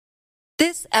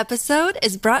This episode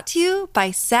is brought to you by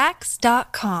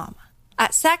Sax.com.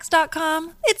 At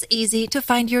Sax.com, it's easy to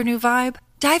find your new vibe.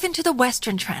 Dive into the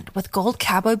Western trend with gold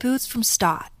cowboy boots from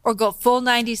Stott, or go full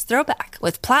 90s throwback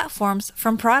with platforms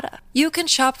from Prada. You can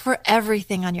shop for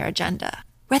everything on your agenda,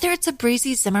 whether it's a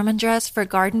breezy Zimmermann dress for a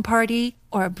garden party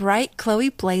or a bright Chloe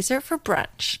blazer for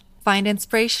brunch. Find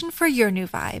inspiration for your new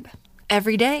vibe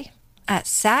every day at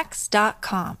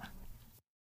Sax.com.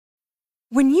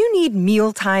 When you need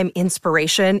mealtime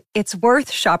inspiration, it's worth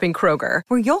shopping Kroger,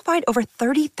 where you'll find over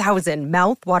 30,000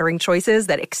 mouth-watering choices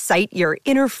that excite your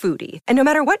inner foodie. And no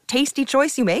matter what tasty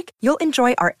choice you make, you'll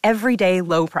enjoy our everyday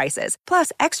low prices,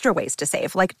 plus extra ways to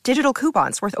save, like digital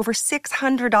coupons worth over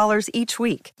 $600 each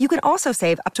week. You can also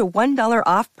save up to $1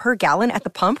 off per gallon at the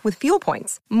pump with fuel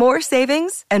points. More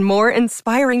savings and more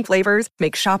inspiring flavors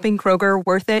make shopping Kroger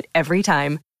worth it every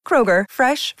time. Kroger,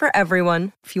 fresh for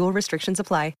everyone. Fuel restrictions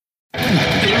apply.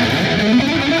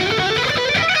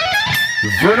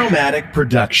 Vernomatic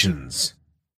Productions.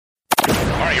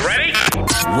 Are you ready?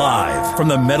 Live from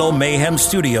the Metal Mayhem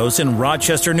Studios in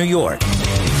Rochester, New York.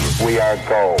 We are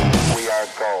gold. We are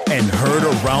gold. And heard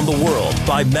around the world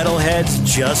by metalheads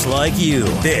just like you.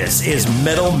 This is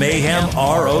Metal Mayhem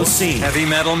ROC. Heavy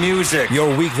metal music.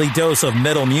 Your weekly dose of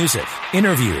metal music,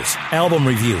 interviews, album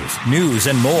reviews, news,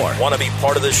 and more. Want to be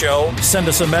part of the show? Send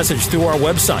us a message through our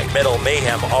website,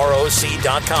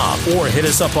 metalmayhemroc.com, or hit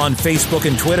us up on Facebook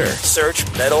and Twitter. Search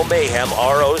Metal Mayhem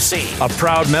ROC, a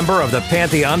proud member of the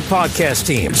Pantheon podcast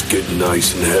team. It's getting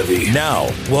nice and heavy.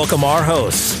 Now, welcome our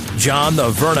hosts, John the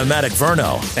Vernomatic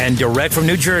Verno, and direct from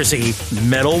New Jersey,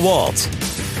 Metal Walt.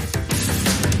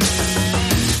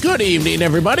 Good evening,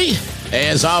 everybody.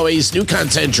 As always, new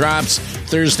content drops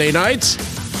Thursday nights.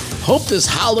 Hope this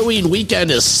Halloween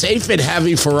weekend is safe and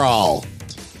heavy for all.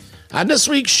 On this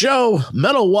week's show,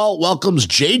 Metal Walt welcomes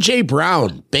J.J.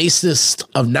 Brown, bassist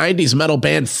of 90s metal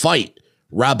band Fight,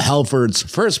 Rob Halford's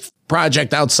first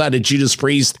project outside of Judas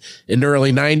Priest in the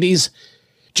early 90s.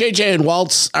 JJ and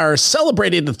Waltz are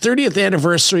celebrating the 30th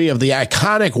anniversary of the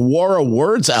iconic War of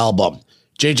Words album.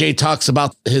 JJ talks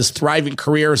about his thriving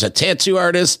career as a tattoo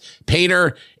artist,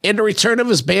 painter, and the return of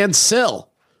his band Sill.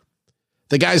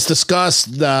 The guys discuss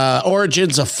the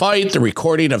origins of Fight, the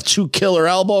recording of 2 killer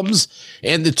albums,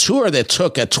 and the tour that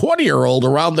took a 20-year-old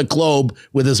around the globe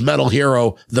with his metal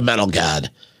hero, the Metal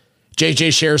God.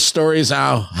 JJ shares stories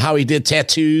how he did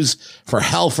tattoos for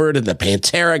Halford and the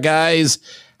Pantera guys,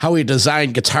 how he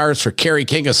designed guitars for Kerry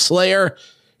King of Slayer.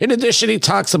 In addition, he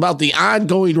talks about the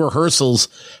ongoing rehearsals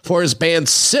for his band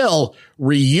Sill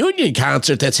reunion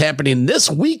concert that's happening this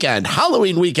weekend,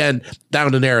 Halloween weekend,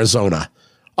 down in Arizona.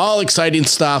 All exciting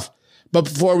stuff. But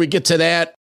before we get to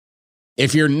that,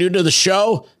 if you're new to the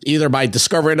show, either by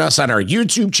discovering us on our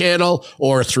YouTube channel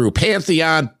or through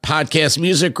Pantheon Podcast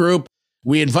Music Group,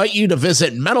 we invite you to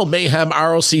visit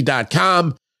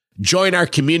metalmayhemroc.com. Join our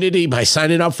community by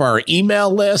signing up for our email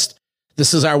list.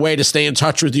 This is our way to stay in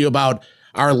touch with you about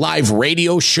our live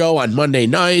radio show on Monday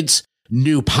nights,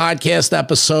 new podcast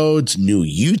episodes, new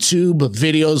YouTube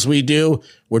videos we do.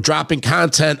 We're dropping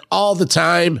content all the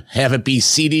time, have it be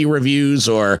CD reviews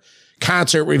or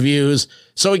concert reviews.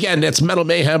 So again, that's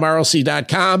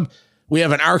metalmayhemroc.com. We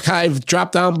have an archive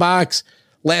drop-down box.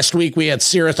 Last week, we had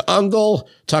Sirith Ungol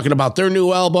talking about their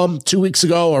new album. 2 weeks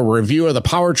ago, a review of the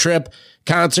Power Trip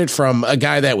concert from a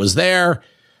guy that was there.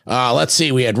 Let's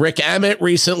see. We had Rick Emmett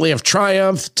recently of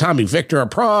Triumph, Tommy Victor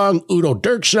of Prong, Udo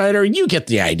Dirkschneider. You get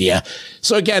the idea.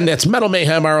 So again, that's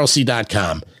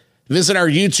metalmayhemroc.com. Visit our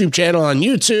YouTube channel on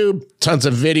YouTube. Tons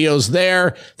of videos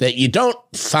there that you don't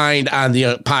find on the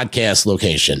podcast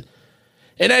location.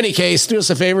 In any case, do us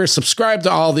a favor. Subscribe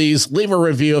to all these. Leave a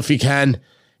review if you can.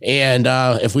 And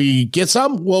if we get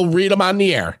some, we'll read them on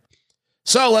the air.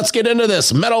 So let's get into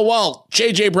this. Metal Walt,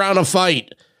 J.J. Brown of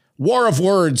Fight, War of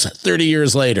Words 30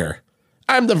 years later.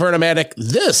 I'm the Vernomatic.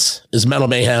 This is Metal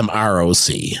Mayhem ROC.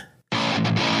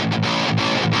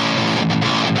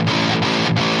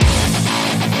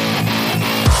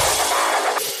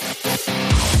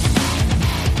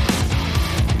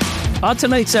 On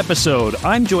tonight's episode,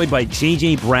 I'm joined by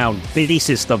J.J. Brown,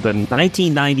 bassist of the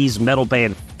 1990s metal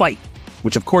band Fight,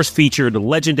 which of course featured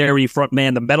legendary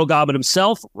frontman, the metal goblin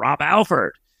himself, Rob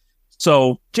Halford.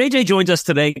 So JJ joins us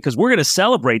today because we're going to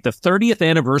celebrate the 30th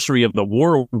anniversary of the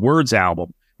War of Words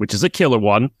album, which is a killer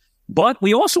one. But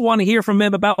we also want to hear from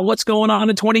him about what's going on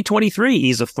in 2023.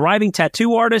 He's a thriving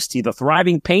tattoo artist. He's a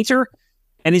thriving painter.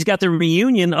 And he's got the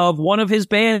reunion of one of his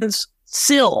bands,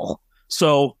 Sill.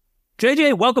 So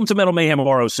JJ, welcome to Metal Mayhem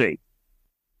ROC.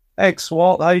 Thanks,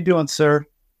 Walt. How you doing, sir?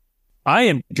 I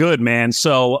am good, man.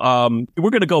 So we're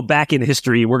going to go back in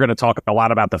history. We're going to talk a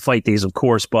lot about the Fight days, of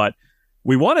course, but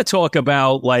we want to talk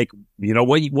about, like,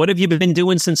 what have you been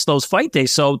doing since those fight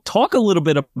days? So talk a little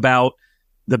bit about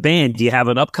the band. Do you have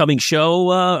an upcoming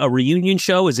show, a reunion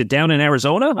show? Is it down in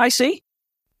Arizona, I see?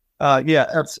 Yeah,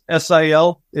 it's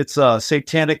SIL. It's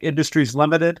Satanic Industries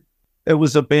Limited. It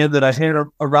was a band that I had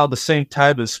around the same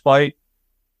time as Fight.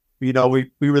 We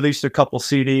released a couple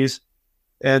CDs,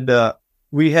 and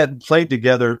we hadn't played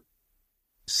together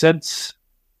since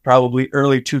probably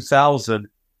early 2000.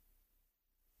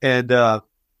 And, I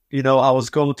was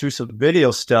going through some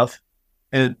video stuff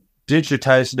and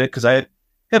digitizing it because I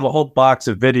have a whole box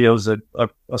of videos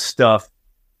of stuff.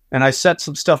 And I sent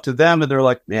some stuff to them, and they're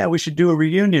like, yeah, we should do a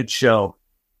reunion show.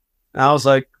 And I was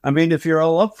like, I mean, if you're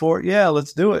all up for it, yeah,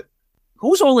 let's do it.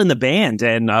 Who's all in the band?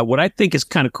 And what I think is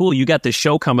kind of cool, you got this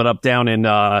show coming up down in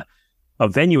a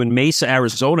venue in Mesa,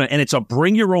 Arizona, and it's a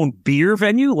bring-your-own-beer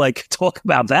venue? Like, talk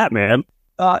about that, man.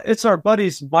 It's our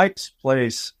buddy's Mike's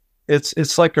place.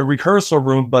 It's like a rehearsal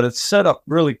room, but it's set up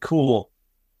really cool.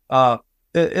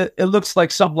 It looks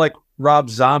like something like Rob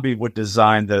Zombie would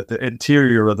design the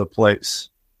interior of the place.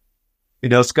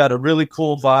 It's got a really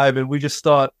cool vibe, and we just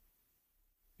thought,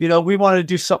 we wanted to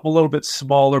do something a little bit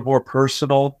smaller, more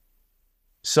personal.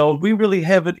 So we really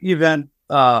haven't even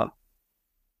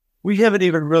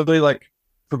really like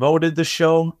promoted the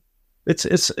show.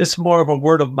 It's more of a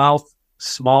word of mouth,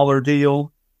 smaller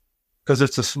deal because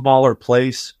it's a smaller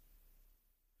place,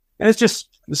 and it's just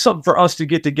something for us to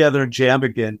get together and jam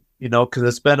again. Because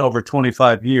it's been over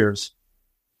 25 years.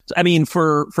 I mean,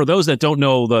 for those that don't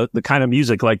know the kind of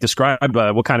music, like describe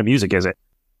what kind of music is it?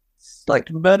 It's like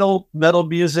metal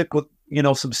music with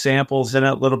some samples in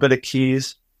it, a little bit of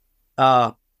keys.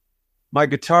 My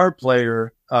guitar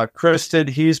player, Kristen,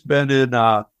 he's been in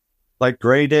like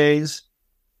Gray Days.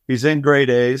 He's in Gray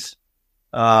Days.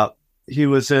 He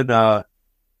was in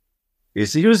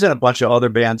he was in a bunch of other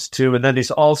bands too, and then he's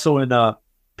also in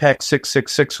Pack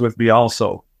 666 with me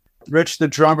also. Rich, the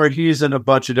drummer, he's in a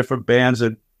bunch of different bands,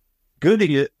 and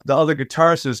Goody, the other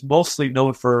guitarist, is mostly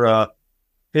known for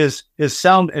his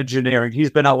sound engineering. He's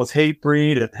been out with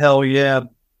Hatebreed and Hell Yeah,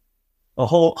 a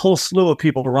whole slew of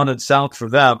people running sound for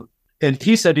them. And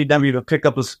he said he'd never even pick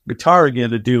up his guitar again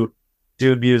to do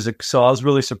music. So I was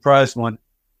really surprised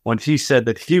when he said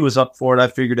that he was up for it. I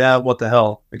figured out, what the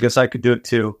hell? I guess I could do it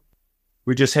too.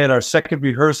 We just had our second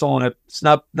rehearsal, and it's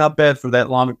not bad for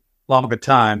that long a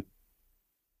time.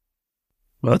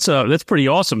 Well, that's pretty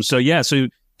awesome. So yeah,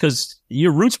 because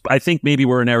your roots, I think maybe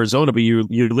were in Arizona, but you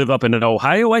live up in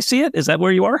Ohio. I see it. Is that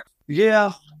where you are?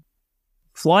 Yeah.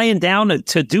 Flying down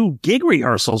to do gig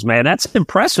rehearsals, man. That's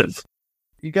impressive.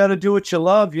 You got to do what you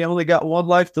love. You only got one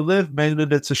life to live, man,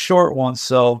 and it's a short one.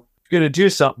 So if you're going to do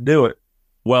something, do it.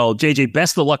 Well, JJ,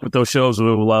 best of luck with those shows.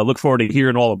 We'll look forward to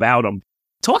hearing all about them.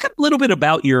 Talk a little bit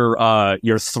about your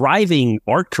thriving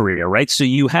art career, right? So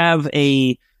you have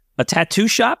a tattoo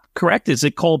shop, correct? Is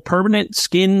it called Permanent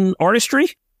Skin Artistry?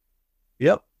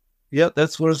 Yep,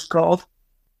 that's what it's called.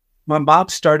 My mom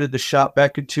started the shop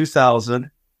back in 2000.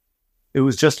 It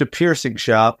was just a piercing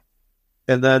shop.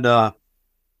 And then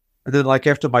like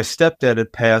after my stepdad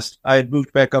had passed, I had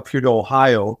moved back up here to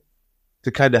Ohio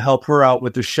to kind of help her out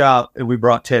with the shop, and we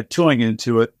brought tattooing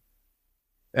into it.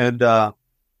 And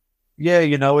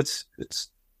it's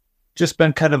just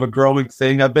been kind of a growing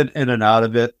thing. I've been in and out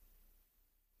of it.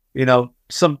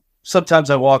 Sometimes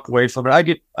I walk away from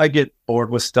it. I get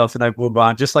bored with stuff and I move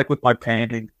on, just like with my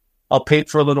painting. I'll paint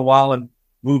for a little while and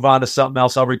move on to something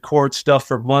else. I'll record stuff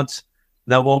for months,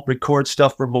 and I won't record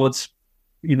stuff for months,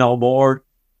 more.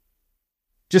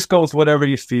 Just go with whatever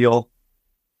you feel.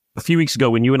 A few weeks ago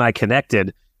when you and I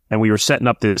connected and we were setting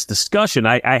up this discussion,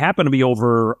 I happened to be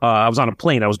over, I was on a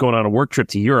plane. I was going on a work trip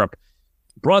to Europe,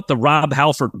 brought the Rob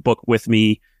Halford book with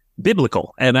me,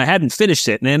 Biblical, and I hadn't finished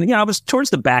it. And then, I was towards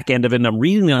the back end of it, and I'm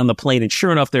reading it on the plane, and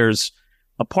sure enough, there's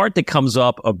a part that comes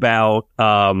up about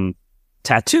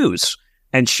tattoos.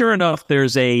 And sure enough,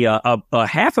 there's a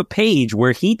half a page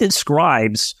where he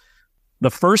describes the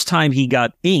first time he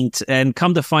got inked, and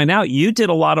come to find out, you did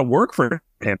a lot of work for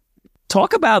him.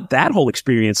 Talk about that whole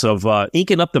experience of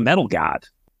inking up the metal god.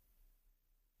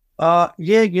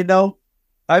 Yeah,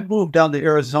 I moved down to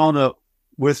Arizona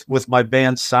with my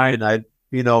band Cyanide,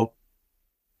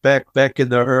 back in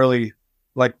the early,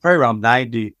 like probably around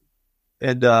 90.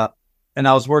 And I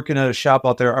was working at a shop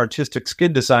out there, Artistic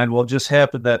Skin Design. Well, it just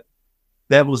happened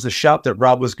that was the shop that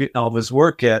Rob was getting all of his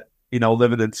work at,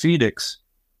 living in Phoenix.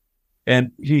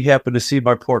 And he happened to see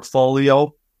my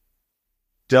portfolio,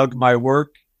 dug my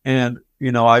work, and,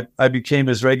 I became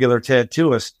his regular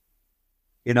tattooist,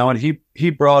 and he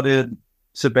brought in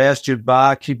Sebastian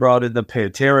Bach. He brought in the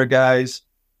Pantera guys.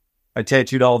 I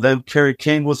tattooed all of them. Kerry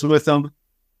King was with them.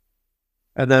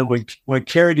 And then when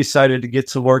Kerry decided to get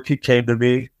some work, he came to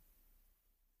me.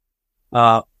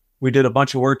 We did a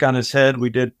bunch of work on his head. We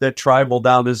did that tribal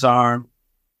down his arm.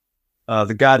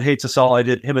 The God Hates Us All. I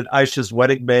did him and Aisha's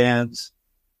wedding bands.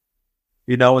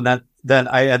 And then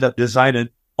I ended up designing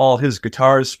all his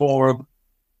guitars for him.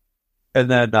 And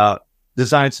then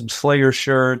designed some Slayer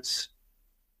shirts.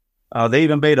 They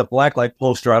even made a blacklight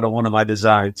poster out of one of my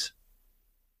designs.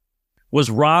 Was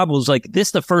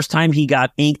this the first time he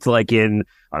got inked, like on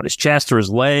his chest or his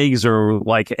legs, or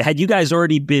like had you guys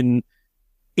already been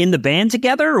in the band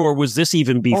together, or was this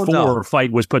even before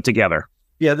Fight was put together?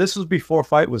 Yeah, this was before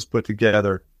Fight was put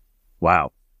together.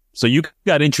 Wow. So you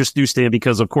got introduced to him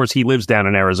because, of course, he lives down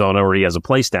in Arizona, or he has a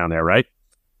place down there, right?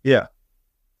 Yeah.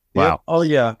 Wow. Yeah. Oh,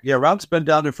 yeah. Yeah, Rob's been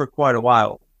down there for quite a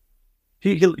while.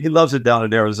 He loves it down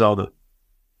in Arizona.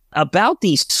 About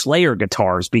these Slayer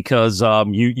guitars, because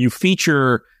you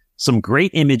feature some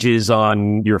great images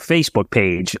on your Facebook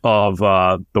page of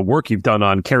the work you've done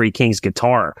on Kerry King's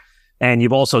guitar, and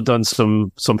you've also done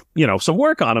some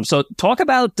work on them. So talk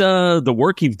about the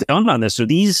work you've done on this. Are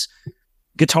these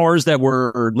guitars that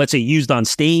were, let's say, used on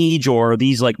stage, or are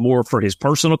these like more for his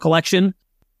personal collection?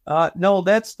 No,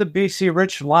 that's the BC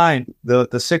Rich line,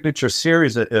 the signature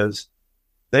series. It is.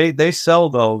 They sell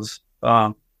those.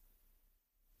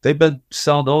 They've been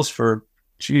selling those for,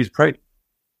 probably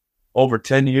over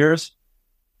 10 years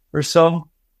or so.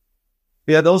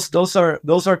 Yeah, those are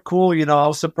cool. I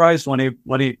was surprised when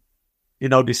he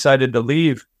decided to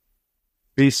leave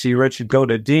BC Rich and go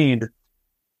to Dean.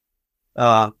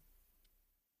 Yeah,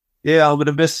 I'm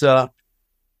gonna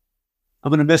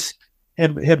miss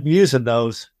him using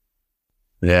those.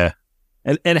 Yeah,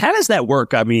 and how does that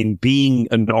work? I mean, being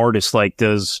an artist, like,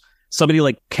 does somebody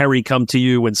like Kerry come to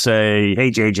you and say, "Hey,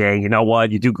 JJ, you know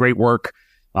what? You do great work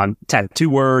on tattoo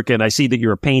work, and I see that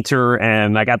you're a painter,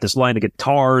 and I got this line of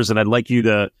guitars, and I'd like you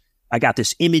to, I got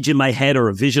this image in my head or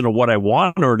a vision of what I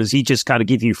want," or does he just kind of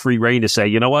give you free rein to say,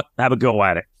 "You know what? Have a go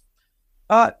at it"?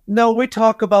 No, we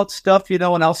talk about stuff, and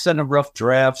I'll send him rough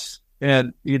drafts,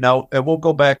 and we'll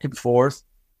go back and forth.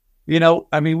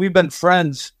 I mean, we've been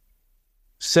friends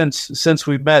since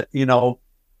we met,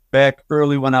 back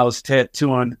early when I was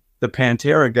tattooing the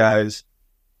Pantera guys,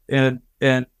 and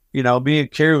me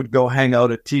and Kerry would go hang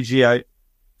out at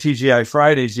TGI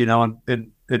Fridays,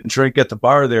 and drink at the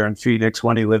bar there in Phoenix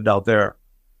when he lived out there,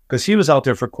 because he was out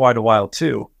there for quite a while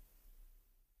too.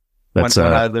 When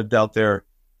I lived out there.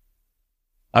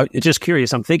 I'm just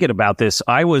curious. I'm thinking about this.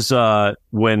 I was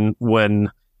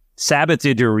when Sabbath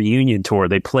did their reunion tour.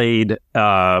 They played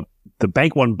the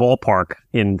Bank One Ballpark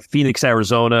in Phoenix,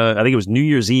 Arizona. I think it was New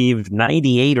Year's Eve,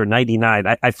 98 or 99.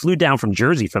 I flew down from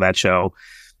Jersey for that show.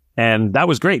 And that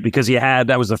was great because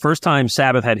that was the first time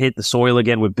Sabbath had hit the soil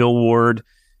again with Bill Ward.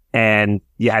 And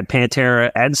you had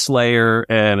Pantera and Slayer,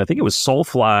 and I think it was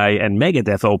Soulfly and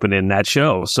Megadeth opening that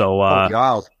show. So,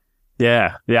 God.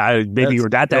 Yeah. Maybe you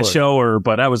were at that show,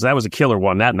 but that was a killer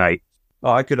one that night.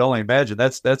 Oh, I could only imagine.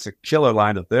 That's a killer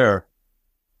line up there.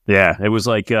 Yeah, it was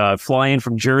like flying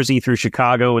from Jersey through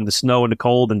Chicago in the snow and the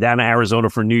cold, and down to Arizona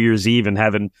for New Year's Eve, and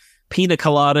having pina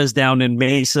coladas down in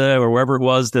Mesa or wherever it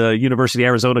was, the University of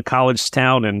Arizona college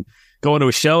town, and going to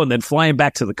a show and then flying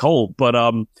back to the cold. But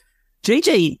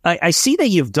JJ, I see that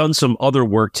you've done some other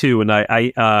work too, and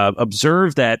I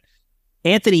observed that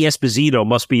Anthony Esposito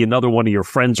must be another one of your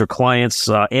friends or clients.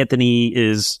 Anthony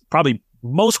is probably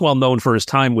most well known for his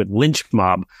time with Lynch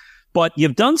Mob, but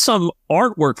you've done some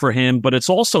artwork for him, but it's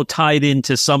also tied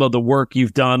into some of the work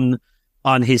you've done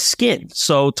on his skin.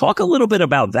 So talk a little bit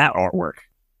about that artwork.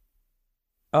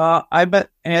 I met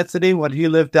Anthony when he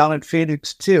lived down in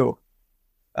Phoenix too.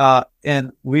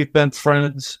 And we've been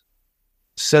friends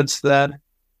since then.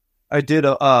 I did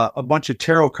a bunch of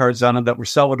tarot cards on him that were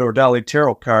Salvador Dali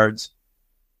tarot cards.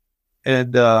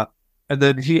 And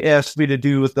then he asked me to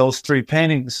do with those 3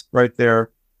 paintings right there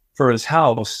for his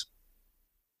house.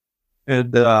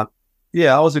 And I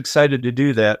was excited to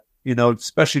do that,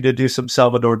 especially to do some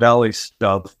Salvador Dali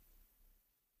stuff.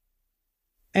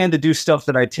 And to do stuff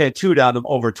that I tattooed on him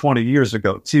over 20 years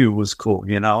ago, too, was cool,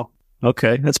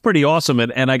 Okay, that's pretty awesome.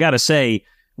 And I got to say,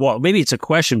 well, maybe it's a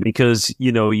question because,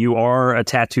 you are a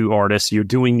tattoo artist. You're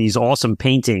doing these awesome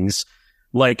paintings.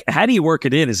 Like, how do you work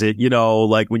it in? Is it,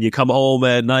 like when you come home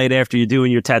at night after you're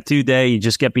doing your tattoo day, you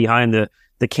just get behind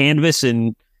the canvas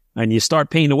and you start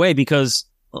painting away? Because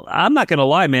I'm not going to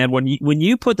lie, man, when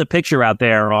you put the picture out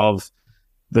there of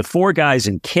the 4 guys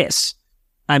in Kiss,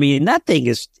 I mean, that thing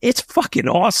it's fucking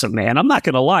awesome, man. I'm not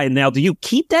going to lie. Now, do you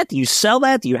keep that? Do you sell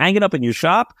that? Do you hang it up in your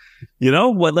shop?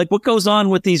 What goes on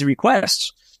with these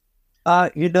requests? I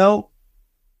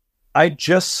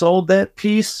just sold that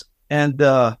piece, and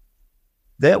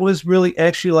that was really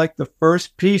actually like the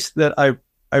first piece that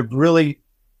I really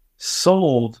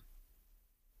sold.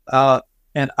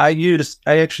 And I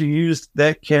actually used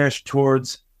that cash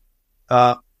towards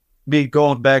me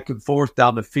going back and forth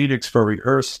down to Phoenix for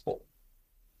rehearsal,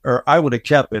 or I would have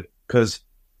kept it because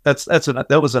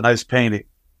that was a nice painting.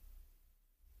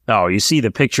 Oh, you see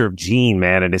the picture of Gene,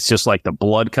 man, and it's just like the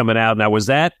blood coming out. Now, was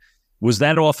that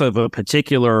off of a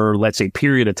particular, let's say,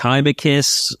 period of time at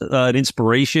Kiss, an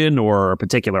inspiration, or a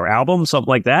particular album, something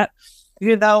like that?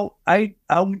 I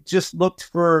just looked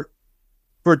for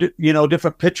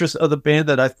different pictures of the band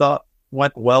that I thought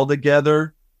went well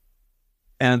together,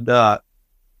 and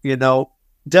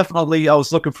definitely I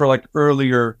was looking for like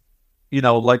earlier,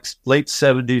 like late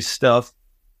 70s stuff.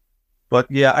 But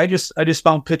yeah, I just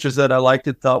found pictures that I liked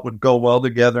and thought would go well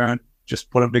together and just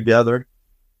put them together.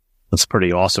 That's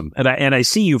pretty awesome. And I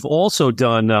see you've also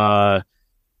done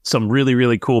some really,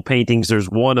 really cool paintings. There's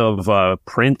one of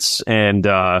Prince, and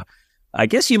I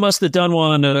guess you must have done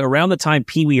one around the time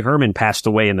Pee Wee Herman passed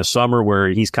away in the summer, where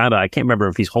he's kind of, I can't remember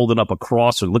if he's holding up a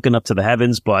cross or looking up to the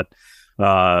heavens, but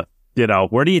where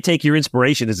do you take your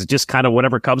inspiration? Is it just kind of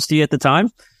whatever comes to you at the time?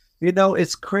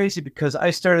 It's crazy because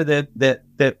I started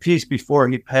that piece before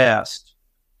he passed.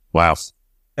 Wow.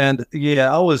 And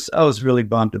yeah, I was really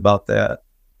bummed about that.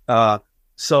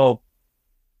 So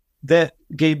that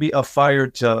gave me a fire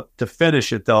to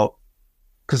finish it though.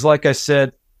 Cause like I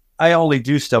said, I only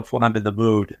do stuff when I'm in the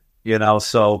mood,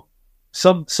 so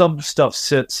some stuff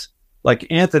sits, like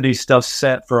Anthony's stuff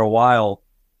sat for a while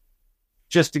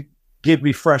just to give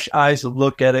me fresh eyes to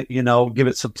look at it, give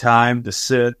it some time to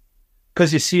sit.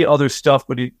 Because you see other stuff,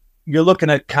 but you're looking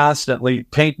at constantly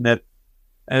painting it,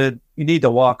 and you need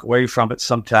to walk away from it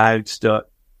sometimes to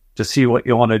see what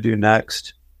you want to do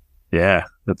next. Yeah,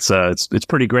 it's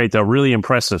pretty great though. Really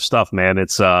impressive stuff, man.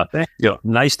 It's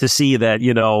nice to see that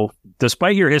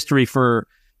despite your history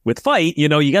with Fight,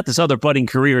 you got this other budding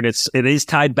career, and it is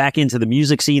tied back into the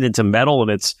music scene, into metal, and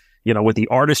it's with the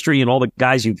artistry and all the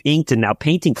guys you've inked and now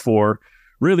painting for.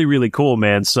 Really, really cool,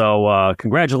 man. So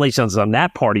congratulations on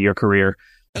that part of your career.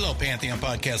 Hello, Pantheon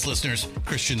Podcast listeners.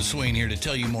 Christian Swain here to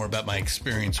tell you more about my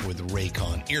experience with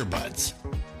Raycon earbuds.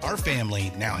 Our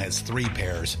family now has 3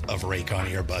 pairs of Raycon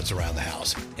earbuds around the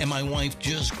house, and my wife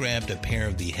just grabbed a pair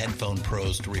of the Headphone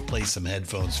Pros to replace some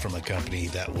headphones from a company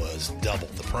that was double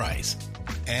the price.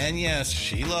 And yes,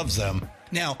 she loves them.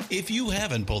 Now, if you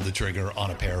haven't pulled the trigger on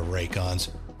a pair of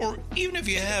Raycons, or even if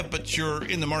you have, but you're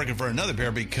in the market for another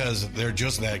pair because they're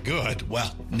just that good,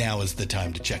 well, now is the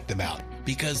time to check them out,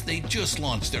 because they just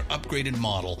launched their upgraded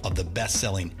model of the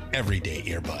best-selling everyday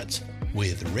earbuds.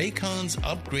 With Raycon's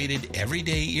upgraded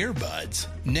everyday earbuds,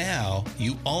 now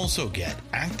you also get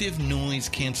active noise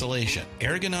cancellation,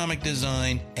 ergonomic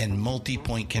design, and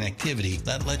multi-point connectivity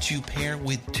that lets you pair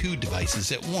with 2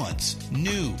 devices at once.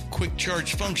 New quick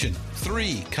charge function,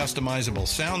 3 customizable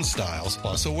sound styles,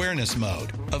 plus awareness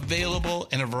mode. Available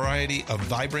in a variety of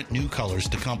vibrant new colors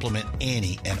to complement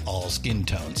any and all skin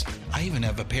tones. I even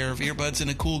have a pair of earbuds in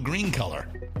a cool green color.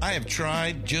 I have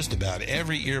tried just about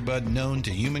every earbud known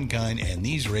to humankind, and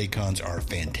these Raycons are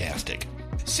fantastic.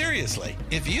 Seriously,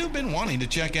 if you've been wanting to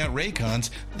check out Raycons,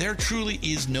 there truly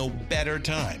is no better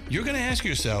time. You're going to ask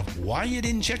yourself why you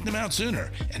didn't check them out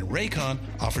sooner, and Raycon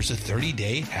offers a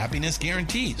 30-day happiness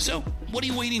guarantee. So what are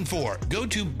you waiting for? Go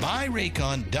to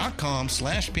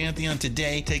buyraycon.com/Pantheon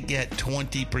today to get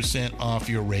 20% off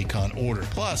your Raycon order,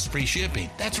 plus free shipping.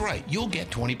 That's right, you'll get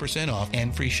 20% off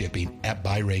and free shipping at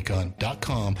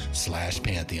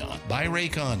buyraycon.com/Pantheon.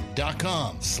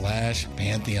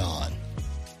 buyraycon.com/Pantheon.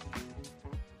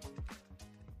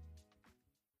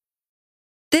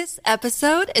 This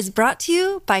episode is brought to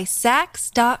you by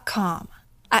Sax.com.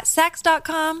 At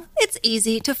Sax.com, it's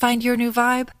easy to find your new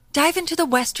vibe. Dive into the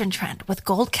Western trend with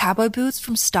gold cowboy boots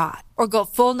from Stott, or go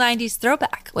full 90s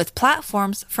throwback with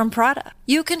platforms from Prada.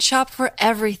 You can shop for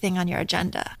everything on your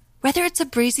agenda, whether it's a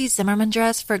breezy Zimmermann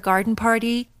dress for a garden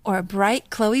party or a bright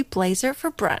Chloe blazer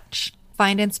for brunch.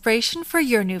 Find inspiration for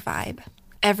your new vibe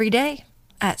every day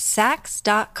at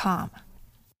Sax.com.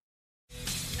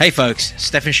 Hey folks,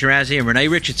 Stefan Shirazi and Renee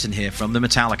Richardson here from the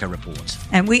Metallica Report.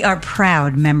 And we are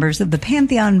proud members of the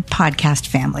Pantheon podcast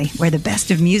family, where the best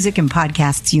of music and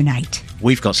podcasts unite.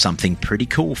 We've got something pretty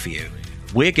cool for you.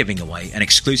 We're giving away an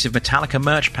exclusive Metallica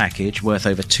merch package worth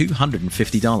over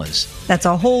 $250. That's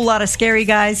a whole lot of Scary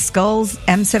Guys, Skulls,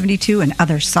 M72, and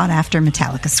other sought-after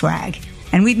Metallica swag.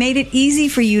 And we've made it easy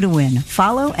for you to win.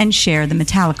 Follow and share the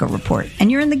Metallica Report, and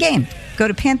you're in the game. Go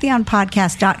to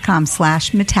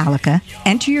pantheonpodcast.com/Metallica,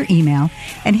 enter your email,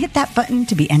 and hit that button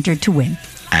to be entered to win.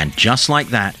 And just like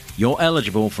that, you're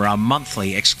eligible for our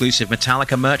monthly exclusive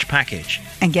Metallica merch package.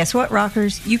 And guess what,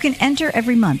 rockers? You can enter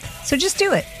every month. So just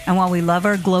do it. And while we love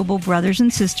our global brothers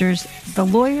and sisters, the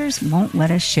lawyers won't let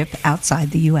us ship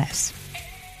outside the U.S.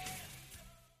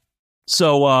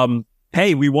 So,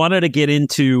 hey, we wanted to get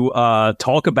into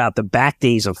talk about the back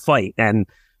days of Fight. And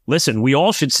listen, we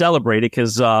all should celebrate it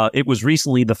because it was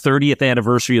recently the 30th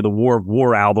anniversary of the War of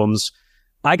War albums.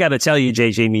 I got to tell you,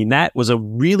 JJ, I mean, that was a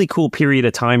really cool period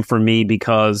of time for me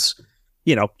because,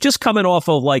 you know, just coming off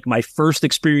of like my first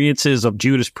experiences of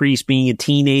Judas Priest being a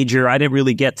teenager, I didn't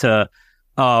really get to,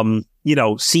 you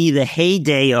know, see the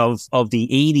heyday of the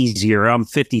 80s era. I'm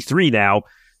 53 now.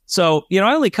 So, you know,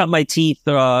 I only cut my teeth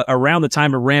around the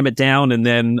time of Ram It Down and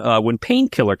then when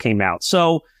Painkiller came out.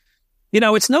 So, you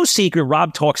know, it's no secret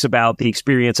Rob talks about the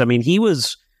experience. I mean, he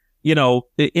was, you know,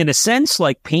 in a sense,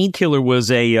 like Painkiller was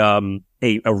a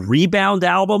rebound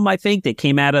album, I think, that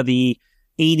came out of the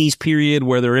 80s period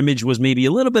where their image was maybe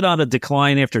a little bit on a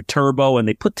decline after Turbo, and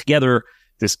they put together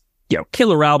this, you know,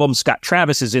 killer album. Scott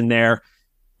Travis is in there.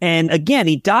 And again,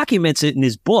 he documents it in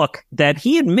his book that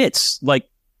he admits, like,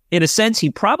 in a sense, he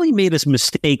probably made a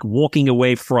mistake walking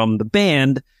away from the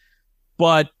band.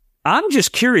 But I'm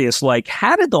just curious, like,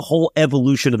 how did the whole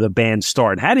evolution of the band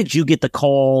start? How did you get the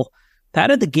call? How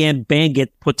did the band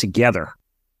get put together?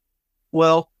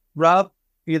 Well, Rob,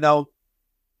 you know,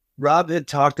 Rob had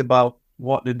talked about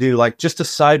wanting to do like just a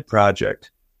side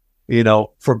project, you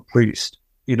know, from Priest,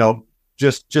 you know,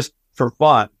 just for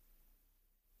fun.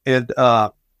 And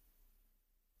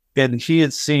he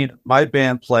had seen my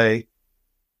band play,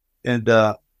 and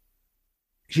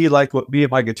he liked what me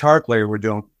and my guitar player were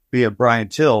doing, being Brian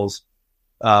Tills.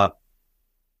 You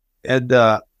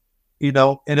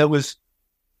know, and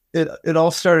it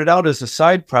all started out as a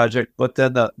side project, but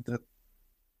then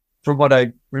from what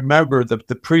I remember, the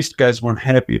Priest guys weren't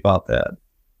happy about that.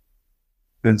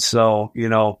 And so, you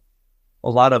know, a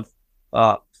lot of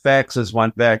faxes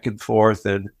went back and forth,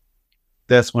 and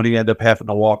that's when he ended up having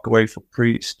to walk away from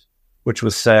Priest, which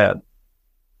was sad,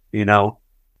 you know.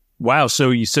 Wow. So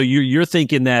you're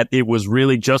thinking that it was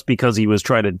really just because he was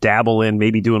trying to dabble in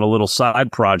maybe doing a little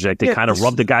side project. It kind of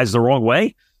rubbed the guys the wrong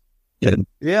way?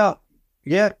 Yeah.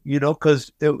 You know,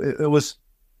 because it was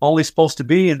only supposed to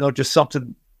be, you know, just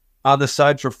something on the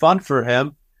side for fun for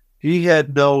him. He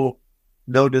had no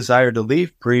desire to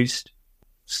leave Priest.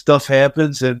 Stuff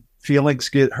happens and feelings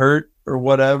get hurt or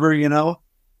whatever, you know.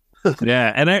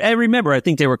 Yeah, and I remember, I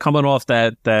think they were coming off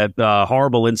that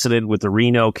horrible incident with the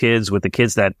Reno kids, with the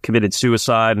kids that committed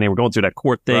suicide, and they were going through that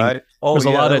court thing. Right. Oh, There's a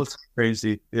lot that of was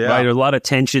crazy. Yeah, right. A lot of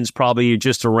tensions probably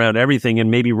just around everything, and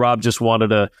maybe Rob just wanted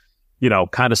to, you know,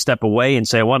 kind of step away and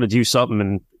say, I want to do something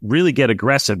and really get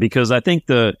aggressive, because I think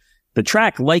the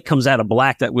track Light Comes Out of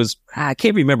Black, that was, I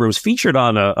can't remember, it was featured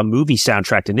on a movie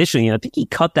soundtrack initially, and I think he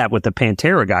cut that with the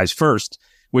Pantera guys first,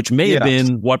 which may have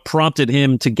been what prompted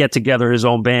him to get together his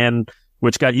own band,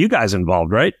 which got you guys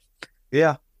involved, right?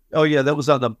 Yeah. Oh, yeah, that was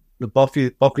on the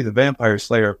Buffy the Vampire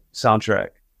Slayer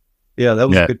soundtrack. Yeah, that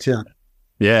was a good tune.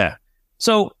 Yeah.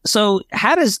 So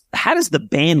how does the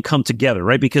band come together,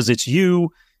 right? Because it's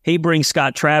you, he brings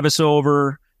Scott Travis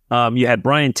over, you had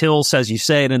Brian Tills, as you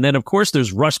said, and then, of course,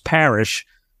 there's Russ Parrish,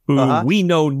 who we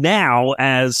know now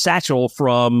as Satchel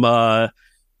from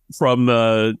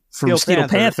Steel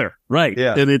Panther. Right.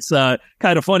 Yeah. And it's kind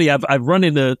of funny. I've run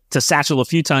into Satchel a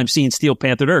few times seeing Steel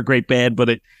Panther. They're a great band, but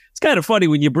it's kind of funny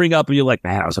when you bring up and you're like,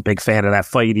 man, I was a big fan of that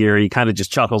Fight here. He kind of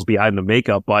just chuckles behind the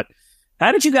makeup. But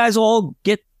how did you guys all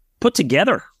get put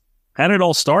together? How did it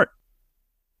all start?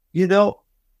 You know,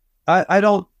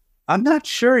 I'm not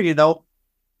sure, you know.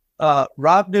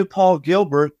 Rob knew Paul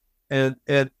Gilbert, and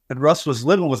Russ was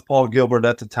living with Paul Gilbert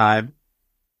at the time.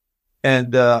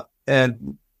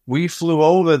 And we flew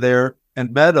over there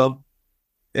and met him,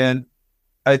 and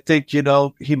I think, you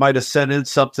know, he might have sent in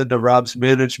something to Rob's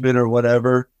management or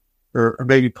whatever, or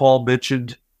maybe Paul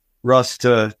mentioned Russ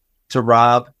to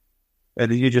Rob,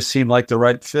 and he just seemed like the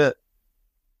right fit.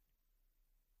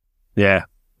 Yeah,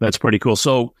 that's pretty cool.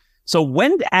 So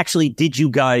when actually did you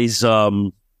guys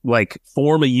like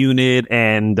form a unit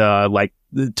and like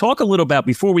talk a little about,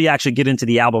 before we actually get into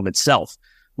the album itself,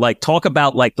 like talk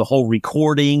about like the whole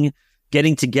recording,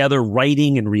 getting together,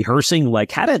 writing and rehearsing?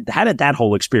 Like how did that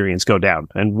whole experience go down,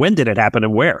 and when did it happen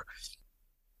and where?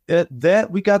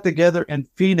 That we got together in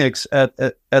Phoenix at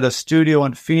a studio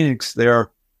in Phoenix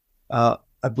there. I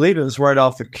believe it was right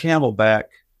off the Camelback,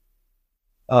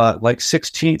 like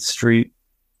 16th Street.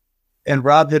 And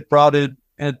Rob had brought in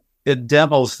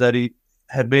demos that he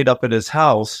had made up at his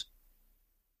house.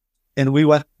 And we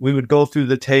would go through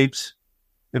the tapes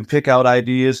and pick out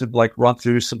ideas and like run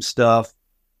through some stuff.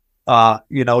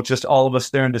 You know, just all of us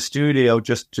there in the studio,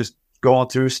 just going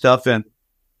through stuff. And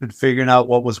and figuring out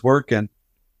what was working.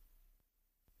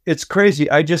 It's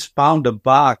crazy. I just found a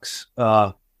box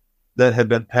that had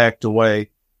been packed away,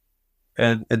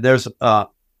 and there's a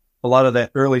lot of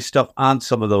that early stuff on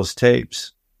some of those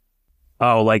tapes.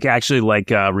 Oh, like actually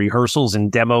like rehearsals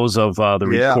and demos of the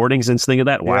recordings and things like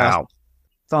that? Wow. Yeah.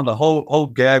 Found a whole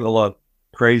gaggle of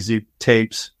crazy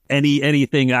tapes.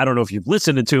 Anything, I don't know if you've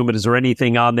listened to them, but is there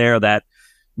anything on there that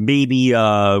maybe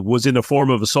was in the form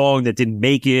of a song that didn't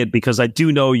make it? Because I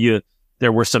do know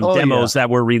there were some demos that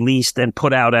were released and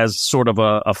put out as sort of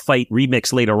a fight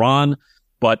remix later on.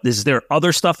 But is there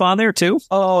other stuff on there too?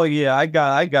 Oh yeah, I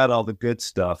got all the good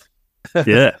stuff.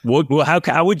 Yeah. Well,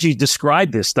 how would you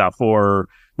describe this stuff, or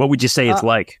what would you say it's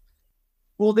like?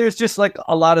 Well, there's just like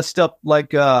a lot of stuff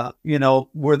like where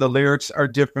the lyrics are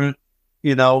different,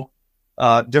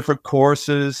 different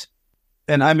choruses.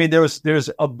 And I mean, there's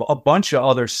a bunch of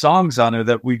other songs on there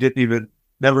that we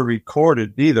never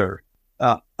recorded either.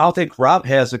 I don't think Rob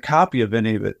has a copy of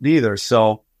any of it either.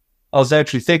 So I was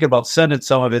actually thinking about sending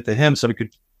some of it to him so we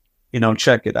could,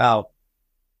 check it out.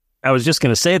 I was just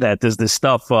going to say that there's this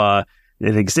stuff,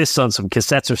 it exists on some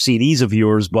cassettes or CDs of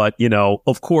yours, but,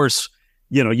 of course,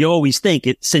 you always think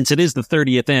since it is the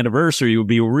 30th anniversary, it would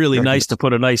be really nice to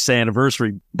put a nice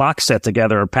anniversary box set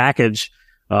together, a package.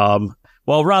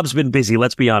 Well, Rob's been busy.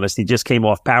 Let's be honest. He just came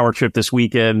off Power Trip this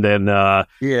weekend, and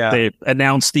they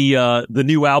announced the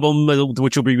new album,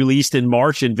 which will be released in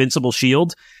March, Invincible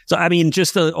Shield. So, I mean,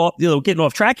 just getting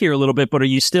off track here a little bit, but are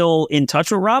you still in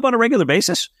touch with Rob on a regular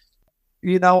basis?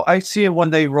 I see him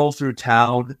when they roll through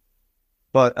town,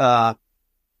 but I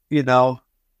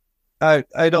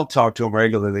don't talk to him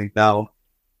regularly now.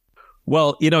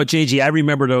 Well, JG, I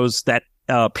remember that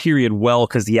period well,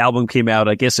 because the album came out,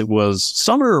 I guess it was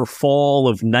summer or fall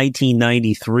of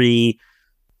 1993.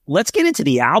 Let's get into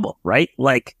the album, right?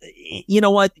 Like, you know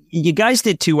what? You guys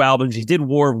did 2 albums. You did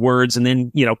War of Words, and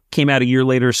then, came out a year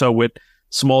later or so with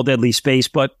Small Deadly Space.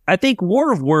 But I think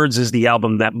War of Words is the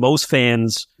album that most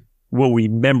fans will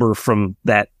remember from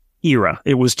that era.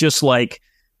 It was just like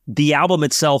the album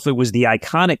itself. It was the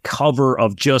iconic cover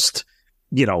of just,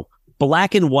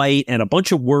 black and white and a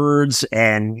bunch of words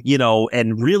and,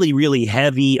 and really, really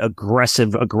heavy,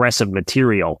 aggressive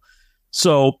material.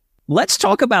 So let's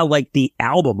talk about like the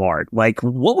album art. Like,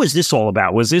 what was this all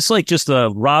about? Was this like just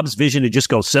Rob's vision to just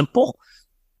go simple?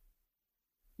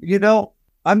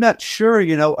 I'm not sure.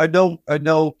 I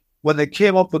know when they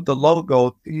came up with the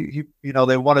logo,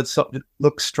 they wanted something to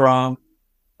look strong.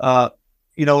 And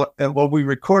when we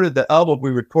recorded the album,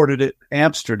 we recorded it in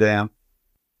Amsterdam.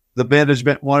 The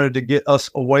management wanted to get us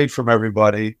away from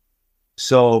everybody.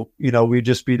 So, we'd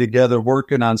just be together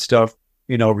working on stuff,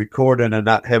 recording and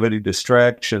not have any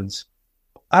distractions.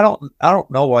 I don't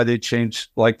know why they changed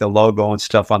like the logo and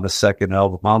stuff on the second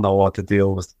album. I don't know what the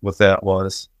deal with that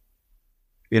was.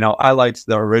 I liked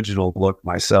the original look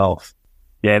myself.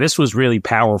 Yeah, this was really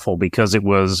powerful because it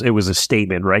was a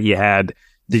statement, right? You had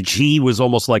the G was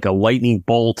almost like a lightning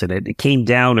bolt, and it came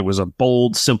down. It was a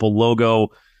bold, simple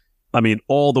logo. I mean,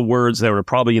 all the words that were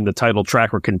probably in the title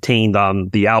track were contained on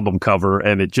the album cover,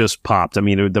 and it just popped. I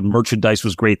mean, the merchandise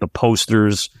was great, the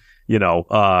posters,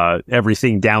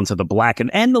 everything down to the black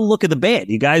and the look of the band.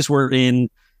 You guys were in,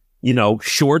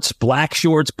 shorts, black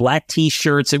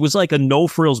T-shirts. It was like a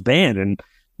no-frills band. And,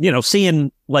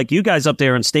 seeing like you guys up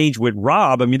there on stage with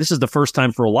Rob, I mean, this is the first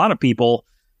time for a lot of people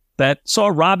that saw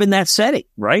Rob in that setting,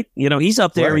 right? He's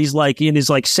up there, right. He's like in his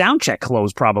like sound check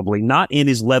clothes, probably not in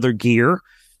his leather gear.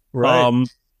 Right.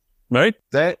 Right.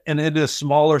 That and in a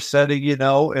smaller setting,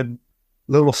 and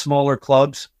little smaller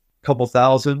clubs, couple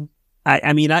thousand.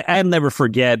 I mean, I'll never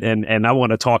forget, and I want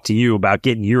to talk to you about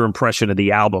getting your impression of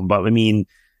the album. But I mean,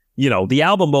 the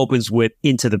album opens with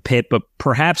Into the Pit, but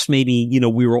perhaps maybe,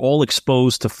 we were all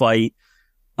exposed to Fight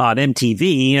on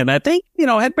MTV. And I think,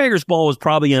 Headbangers Ball was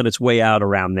probably on its way out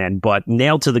around then, but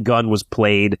Nailed to the Gun was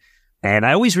played. And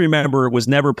I always remember it was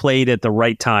never played at the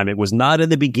right time. It was not in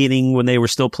the beginning when they were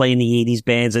still playing the 80s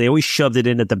bands, and they always shoved it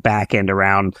in at the back end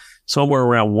somewhere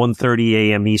around 1:30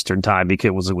 a.m. Eastern time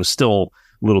because it was still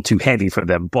a little too heavy for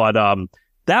them. But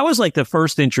that was like the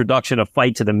first introduction of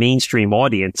Fight to the mainstream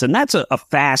audience. And that's a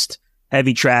fast,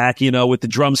 heavy track, with the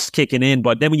drums kicking in.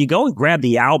 But then when you go and grab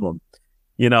the album,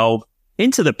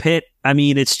 Into the Pit, I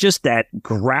mean, it's just that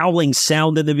growling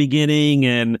sound in the beginning.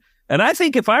 And I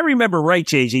think if I remember right,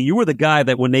 JG, you were the guy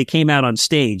that when they came out on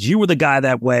stage, you were the guy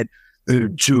that went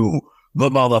into the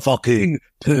motherfucking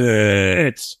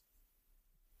pits.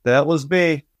 That was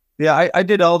me. Yeah, I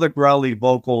did all the growly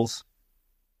vocals,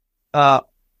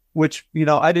 which,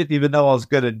 I didn't even know I was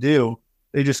going to do.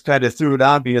 They just kind of threw it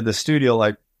on me in the studio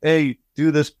like, hey,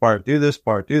 do this part, do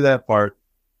that part.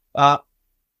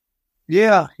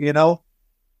 Yeah, yeah,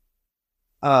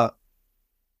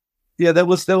 that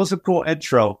was a cool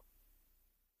intro.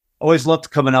 Always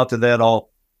loved coming out to that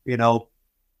all,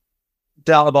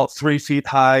 down about 3 feet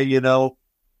high,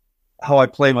 how I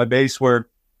play my bass where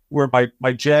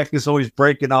my jack is always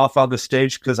breaking off on the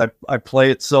stage because I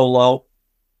play it so low.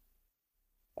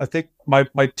 I think my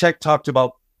tech talked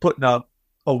about putting a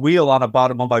wheel on the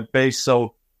bottom of my bass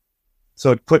so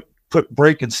it quit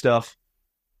breaking stuff.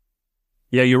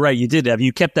 Yeah, you're right. You did have.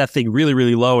 You kept that thing really,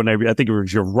 really low, and I think it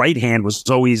was your right hand was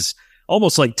always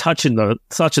almost like touching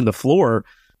the floor.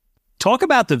 Talk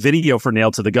about the video for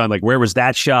Nailed to the Gun. Like, where was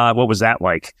that shot? What was that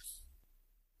like?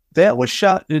 That was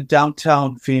shot in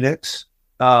downtown Phoenix.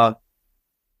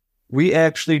 We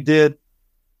actually did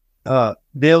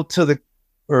Nailed to the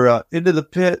Into the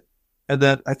Pit, and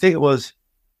then I think it was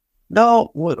or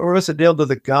was it Nailed to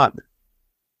the Gun?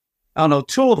 I don't know.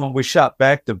 2 of them we shot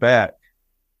back to back.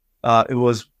 It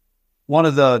was one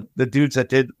of the dudes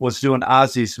that was doing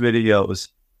Ozzy's videos.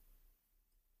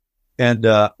 And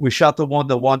we shot the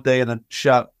one day and then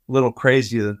shot Little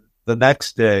Crazy the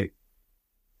next day.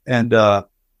 And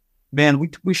man,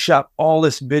 we shot all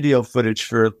this video footage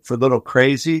for Little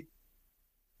Crazy,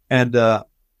 and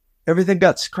everything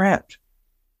got scrapped.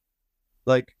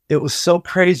 Like, it was so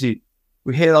crazy.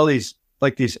 We had all these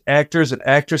actors and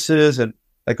actresses and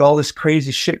like all this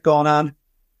crazy shit going on,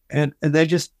 and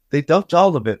they dumped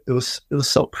all of it. It was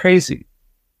so crazy.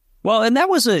 Well, and that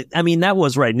was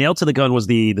right. Nailed to the Gun was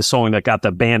the song that got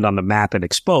the band on the map and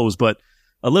exposed, but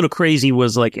A Little Crazy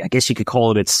was like, I guess you could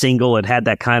call it its single. It had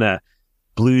that kind of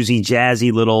bluesy,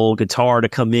 jazzy little guitar to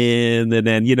come in, and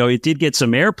then, it did get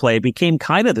some airplay. It became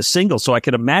kind of the single, so I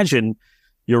could imagine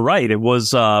you're right. It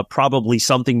was probably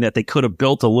something that they could have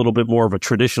built a little bit more of a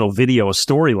traditional video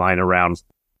storyline around.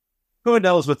 Who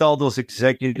knows with all those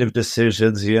executive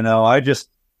decisions, you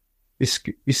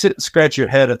sit and scratch your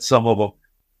head at some of them.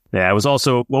 Yeah, it was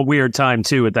also a weird time,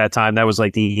 too, at that time. That was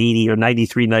like the 80 or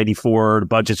 93, 94. The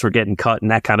budgets were getting cut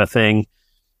and that kind of thing.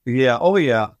 Yeah. Oh,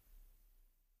 yeah.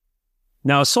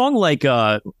 Now, a song like,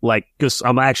 because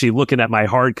I'm actually looking at my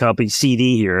hard copy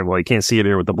CD here. Well, you can't see it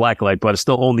here with the black light, but I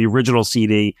still own the original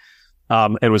CD.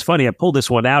 It was funny. I pulled this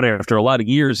one out after a lot of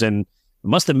years, and I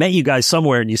must have met you guys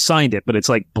somewhere and you signed it, but it's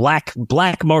like black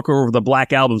marker over the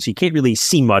black album, so you can't really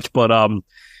see much. But,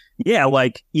 yeah,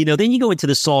 then you go into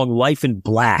the song Life in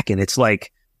Black, and it's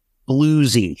like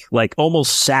bluesy, like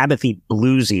almost Sabbathy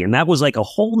bluesy. And that was like a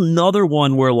whole nother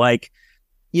one where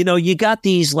you got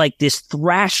these this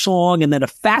thrash song and then a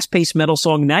fast paced metal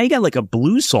song. Now you got like a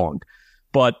blues song.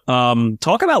 But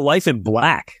talk about Life in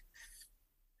Black.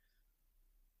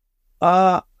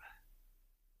 I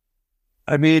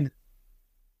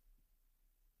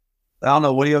don't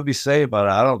know. What do you have to say about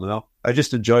it? I don't know. I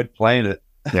just enjoyed playing it.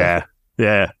 Yeah.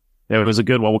 It was a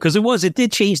good one because it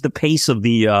did change the pace of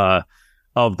the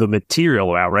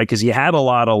material out, right? Because you had a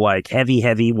lot of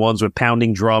heavy ones with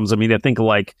pounding drums. I mean, I think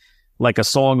like a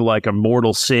song like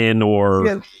Immortal Sin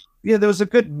or yeah, there was a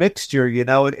good mixture. It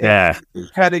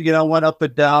kind of went up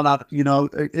and down.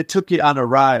 It took you on a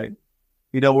ride.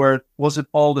 Where it wasn't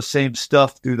all the same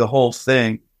stuff through the whole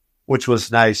thing, which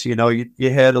was nice. You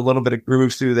had a little bit of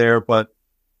grooves through there, but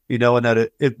and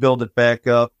that it built it back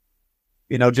up.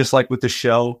 Just like with the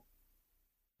show.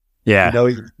 Yeah.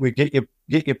 We get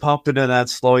you pumping and then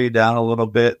slow you down a little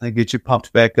bit, and then get you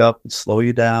pumped back up and slow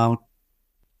you down.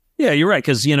 Yeah, you're right.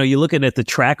 Because, you're looking at the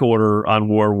track order on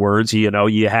War Words, you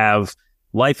have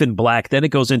Life in Black, then it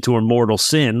goes into Immortal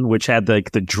Sin, which had the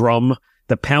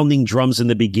pounding drums in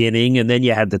the beginning, and then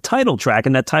you had the title track,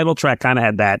 and that title track kind of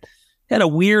had a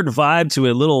weird vibe to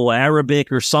it, a little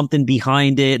Arabic or something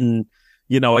behind it, and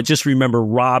I just remember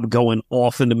Rob going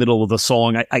off in the middle of the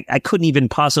song. I couldn't even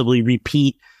possibly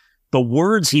repeat the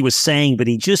words he was saying, but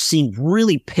he just seemed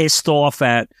really pissed off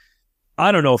at,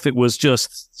 I don't know if it was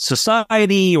just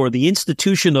society or the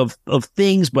institution of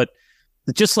things, but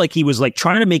just like he was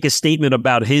trying to make a statement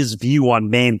about his view on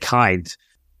mankind.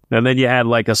 And then you had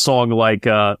a song like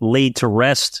Laid to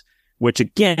Rest, which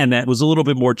again, that was a little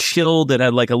bit more chilled. It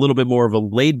had a little bit more of a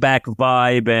laid back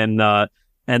vibe.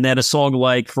 And then a song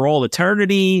like For All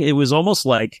Eternity, it was almost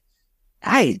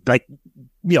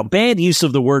bad use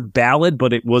of the word ballad,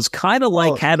 but it was kind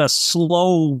of had a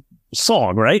slow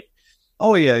song, right?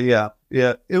 Oh yeah.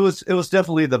 It was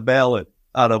definitely the ballad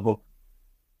out of them.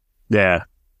 Yeah.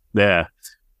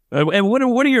 And what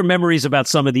are your memories about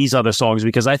some of these other songs?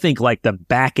 Because I think the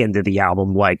back end of the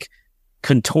album,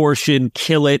 Contortion,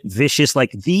 Kill It, Vicious,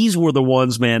 these were the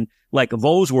ones, man.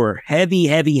 Those were heavy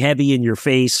in your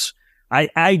face.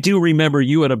 I do remember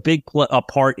you had a big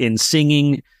part in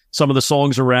singing some of the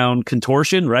songs around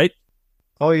Contortion, right?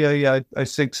 Oh yeah, yeah. I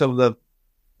sing some of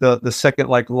the second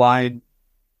like line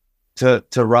to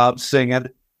Rob singing.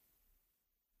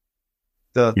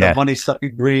 The money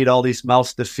sucking greed, all these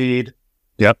mouths to feed.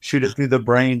 Yep. Shoot it through the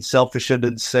brain, selfish and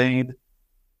insane.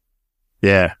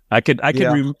 Yeah, I can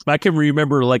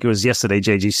remember like it was yesterday,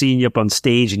 JG, seeing you up on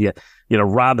stage, and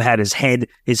Rob had his head.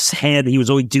 He was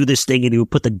always do this thing, and he would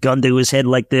put the gun to his head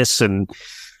like this, and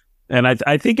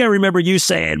I think I remember you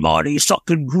saying, "Money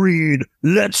sucking greed,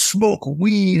 let's smoke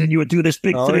weed," and you would do this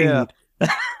big thing. Yeah.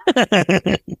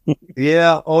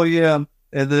 Yeah. Oh yeah.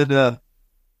 And then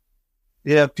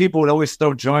people would always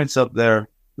throw joints up there.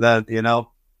 That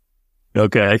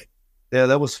Okay. Yeah,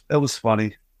 that was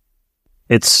funny.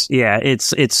 I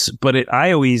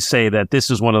always say that this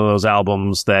is one of those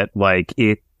albums that like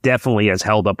it definitely has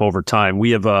held up over time.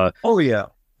 We have a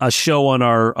show on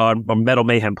our Metal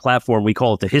Mayhem platform. We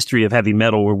call it the History of Heavy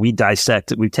Metal, where we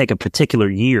take a particular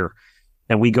year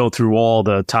and we go through all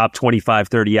the top 25,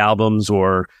 30 albums,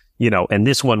 or and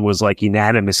this one was like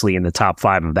unanimously in the top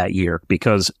 5 of that year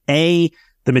because A,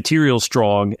 the material's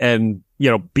strong, and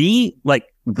B,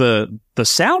 like the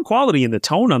sound quality and the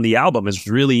tone on the album is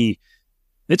really,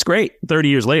 it's great 30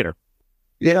 years later.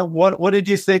 Yeah. What did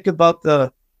you think about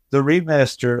the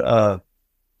remaster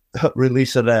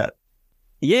release of that?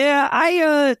 Yeah,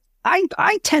 I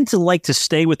tend to like to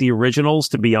stay with the originals,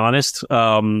 to be honest.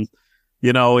 I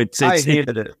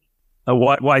hated it.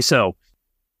 Why so?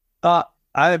 I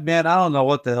don't know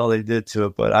what the hell they did to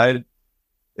it, but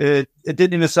it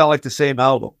didn't even sound like the same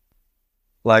album.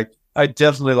 Like, I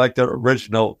definitely like the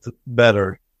original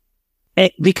better.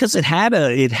 Because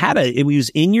it was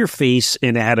in your face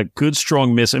and it had a good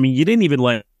strong miss. I mean, you didn't even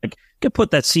you could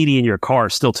put that CD in your car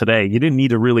still today. You didn't need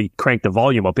to really crank the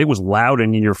volume up. It was loud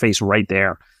and in your face right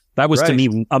there. That was to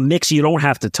me a mix you don't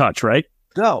have to touch, right?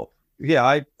 No.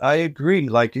 Yeah, I agree.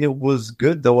 Like, it was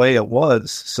good the way it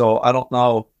was. So I don't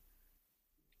know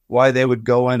why they would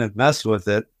go in and mess with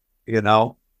it, Yeah.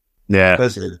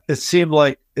 Because it seemed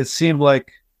like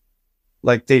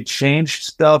they changed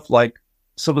stuff. Like,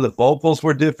 some of the vocals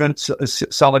were different. It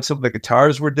sounded like some of the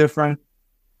guitars were different.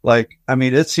 Like, I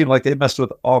mean, it seemed like they messed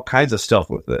with all kinds of stuff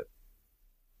with it.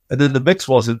 And then the mix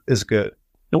wasn't as good.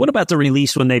 And what about the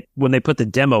release when they put the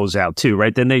demos out too,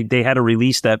 right? Then they had a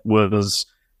release that was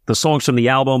the songs from the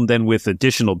album, then with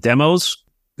additional demos.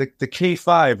 The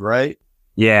K5, right?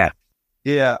 Yeah.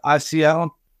 Yeah, I see. I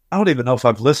don't even know if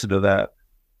I've listened to that.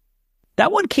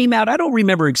 That one came out. I don't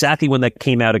remember exactly when that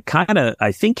came out. It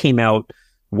I think came out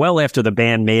well after the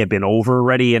band may have been over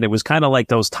already. And it was kind of like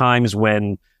those times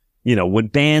when, when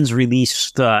bands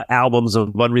released albums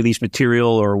of unreleased material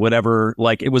or whatever,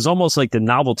 like it was almost like the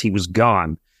novelty was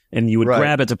gone and you would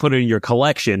grab it to put it in your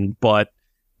collection, but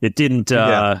it didn't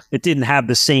have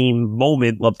the same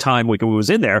moment of time like it was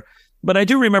in there. But I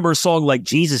do remember a song like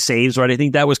Jesus Saves, right? I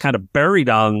think that was kind of buried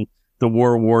on the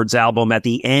War Awards album. At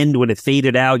the end, when it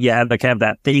faded out, you had to have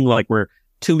that thing like where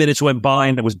 2 minutes went by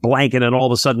and it was blank, and then all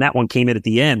of a sudden that one came in at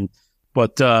the end.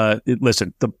 But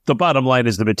listen, the bottom line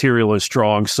is the material is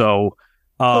strong. So,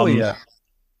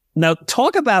 now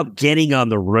talk about getting on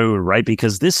the road, right?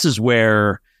 Because this is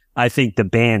where I think the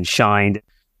band shined.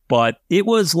 But it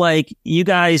was like you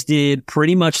guys did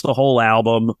pretty much the whole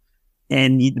album.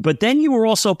 But then you were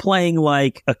also playing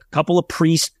like a couple of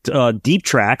Priest deep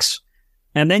tracks,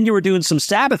 and then you were doing some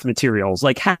Sabbath materials.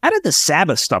 Like, how did the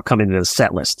Sabbath stuff come into the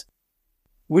set list?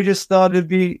 We just thought it'd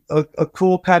be a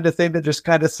cool kind of thing to just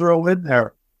kind of throw in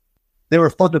there. They were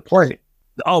fun to play.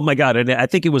 Oh my God. And I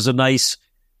think it was a nice,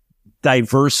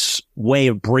 diverse way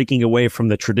of breaking away from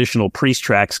the traditional Priest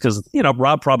tracks. Cause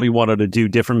Rob probably wanted to do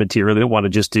different material. They didn't want to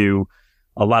just do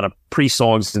a lot of Priest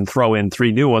songs and throw in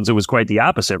 3 new ones. It was quite the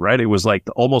opposite, right? It was like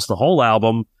almost the whole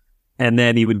album. And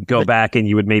then he would go back and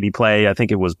you would maybe play, I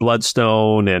think it was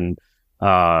Bloodstone and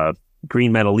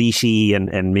Green Metalishi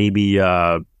and maybe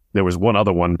there was one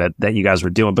other one that you guys were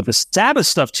doing. But the Sabbath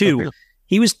stuff too,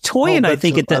 he was toying, I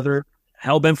think, at that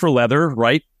Hellbent for Leather,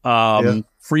 right?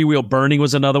 Freewheel Burning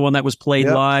was another one that was played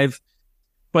live.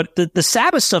 But the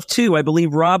Sabbath stuff too, I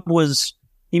believe Rob was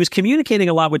communicating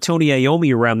a lot with Tony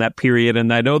Iommi around that period.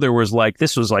 And I know there was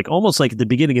this was like almost like at the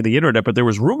beginning of the internet, but there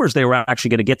was rumors they were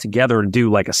actually going to get together and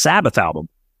do like a Sabbath album.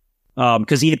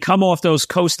 Because he had come off those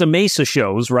Costa Mesa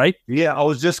shows, right? Yeah, I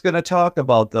was just going to talk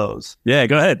about those. Yeah,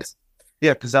 go ahead.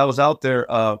 Yeah, because I was out there.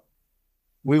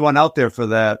 We went out there for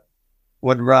that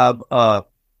when Rob,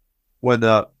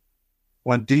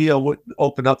 when Dio would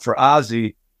open up for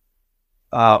Ozzy,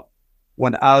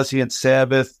 when Ozzy and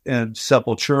Sabbath and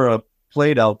Sepultura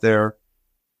played out there.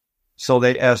 So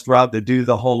they asked Rob to do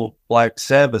the whole Black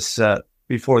Sabbath set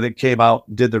before they came out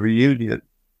and did the reunion.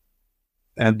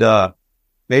 And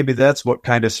maybe that's what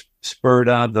kind of spurred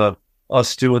on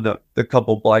us doing the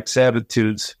couple Black Sabbath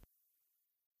tunes.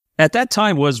 At that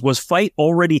time, was Fight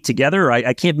already together?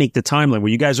 I can't make the timeline. Were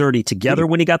you guys already together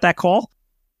when you got that call?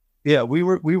 Yeah, we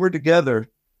were together,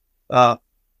 but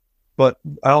I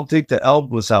don't think the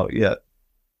album was out yet.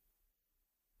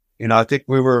 I think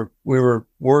we were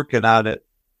working on it,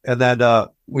 and then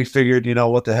we figured,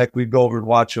 what the heck, we'd go over and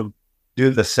watch them do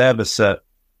the Sabbath set,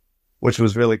 which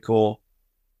was really cool.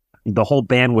 The whole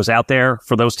band was out there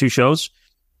for those two shows?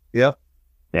 Yeah.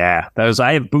 Yeah,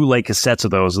 I have bootleg cassettes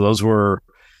of those. Those were...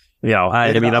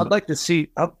 I'd like to see.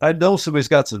 I know somebody's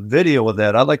got some video of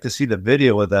that. I'd like to see the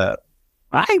video of that.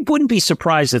 I wouldn't be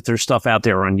surprised if there's stuff out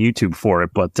there on YouTube for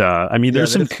it. But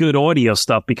there's some good audio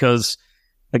stuff because,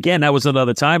 again, that was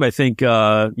another time. I think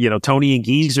Tony and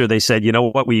Geezer, they said, you know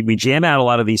what, we jam out a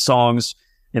lot of these songs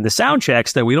in the sound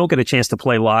checks that we don't get a chance to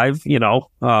play live.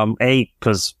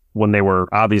 Because when they were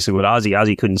obviously with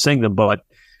Ozzy couldn't sing them, but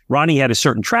Ronnie had a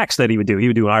certain tracks that he would do. He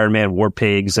would do Iron Man, War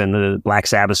Pigs, and the Black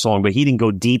Sabbath song, but he didn't go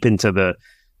deep into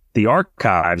the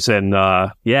archives. And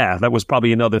that was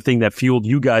probably another thing that fueled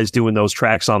you guys doing those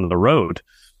tracks on the road.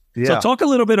 Yeah. So talk a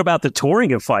little bit about the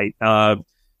touring of Fight.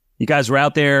 You guys were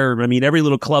out there. Every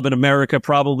little club in America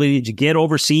probably. Did you get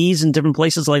overseas in different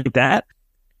places like that?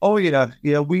 Oh yeah,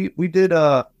 yeah. We did.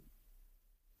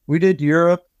 We did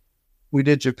Europe. We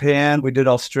did Japan. We did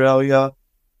Australia.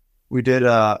 We did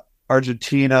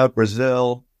Argentina,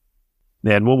 Brazil.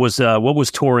 And what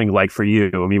was touring like for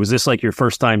you? Was this like your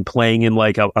first time playing in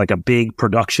like a big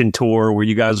production tour where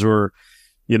you guys were,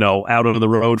 out on the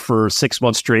road for 6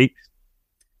 months straight?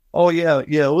 Oh yeah,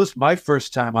 yeah. It was my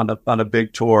first time on a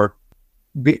big tour,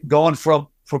 going from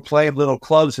playing little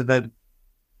clubs and then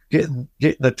getting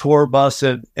the tour bus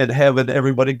and having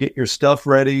everybody get your stuff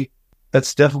ready.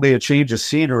 That's definitely a change of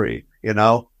scenery,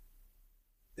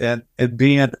 And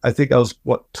being, I think I was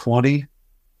 20,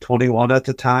 21 at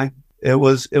the time. It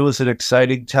was an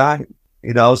exciting time.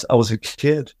 I was a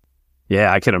kid.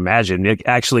 Yeah, I can imagine.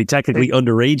 Actually, technically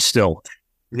underage still.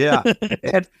 Yeah,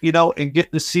 and and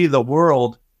getting to see the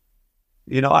world.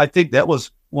 I think that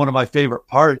was one of my favorite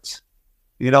parts.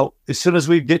 As soon as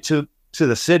we get to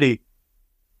the city,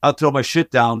 I'd throw my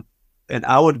shit down, and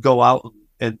I would go out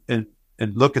and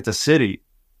look at the city.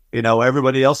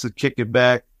 Everybody else is kicking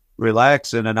back,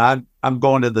 relaxing, and I'm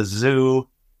going to the zoo,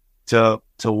 to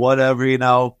whatever,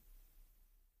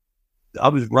 I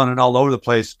was running all over the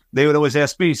place. They would always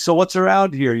ask me, so what's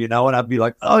around here, and I'd be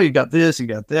like, oh, you got this, you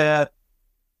got that.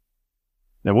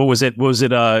 Now, what was it?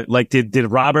 Like,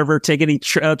 did Rob ever take any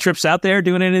trips out there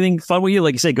doing anything fun with you?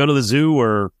 Like you say, go to the zoo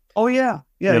or... Oh, yeah.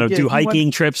 Yeah. Do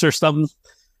hiking trips or something?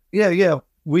 Yeah, yeah.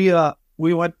 We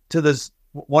went to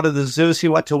one of the zoos. He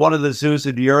went to one of the zoos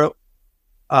in Europe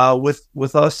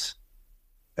with us.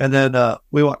 And then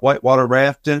we went whitewater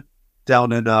rafting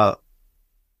down in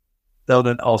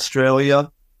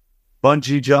Australia,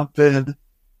 bungee jumping.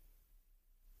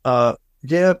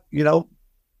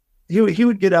 He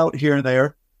would get out here and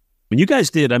there. When you guys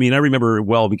did, I remember it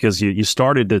well because you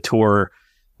started the tour.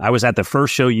 I was at the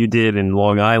first show you did in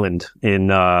Long Island it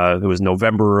was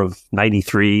November of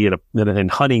 '93 in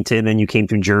Huntington, and you came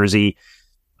through Jersey.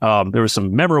 There were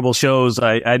some memorable shows.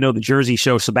 I know the Jersey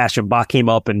show, Sebastian Bach came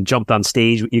up and jumped on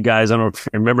stage with you guys. I don't know if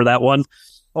you remember that one.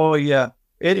 Oh, yeah.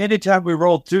 Anytime we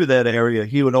rolled through that area,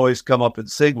 he would always come up and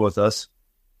sing with us.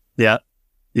 Yeah.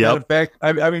 Yeah. In fact, I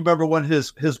remember when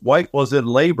his wife was in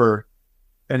labor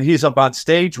and he's up on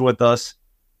stage with us,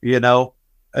 and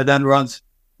then runs,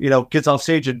 gets off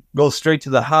stage and goes straight to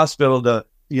the hospital to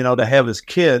have his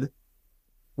kid,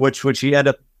 which he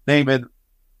ended up naming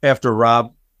after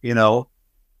Rob,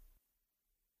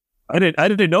 I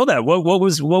didn't know that.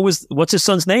 What's his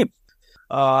son's name?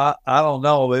 I don't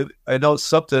know. I know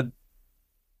something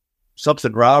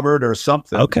Robert or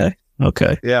something. Okay.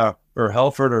 Yeah, or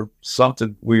Helford or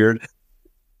something weird.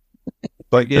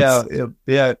 But yeah,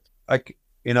 it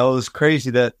was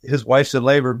crazy that his wife's in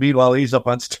labor. Meanwhile, he's up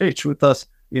on stage with us,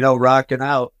 rocking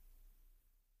out.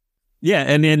 Yeah,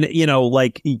 and then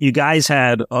like you guys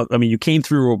had, you came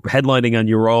through headlining on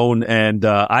your own, and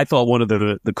I thought one of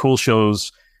the cool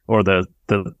shows or the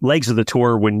legs of the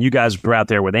tour when you guys were out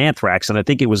there with Anthrax, and I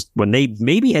think it was when they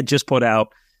maybe had just put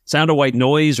out Sound of White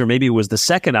Noise, or maybe it was the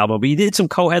second album, but you did some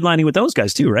co-headlining with those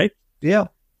guys too, right? Yeah.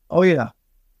 Oh, yeah.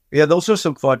 Yeah, those are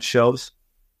some fun shows.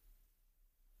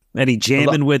 Any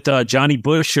jamming with Johnny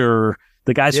Bush or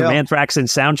the guys from Anthrax and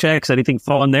Soundchecks? Anything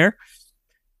fun there?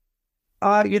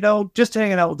 Just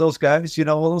hanging out with those guys.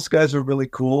 Those guys are really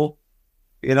cool.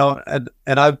 And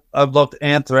I've loved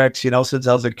Anthrax, since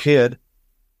I was a kid.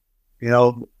 Any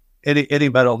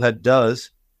metalhead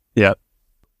does. Yeah.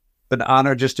 an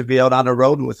honor just to be out on the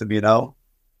road with him,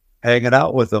 hanging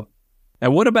out with him.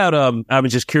 And what about, I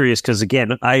was just curious because,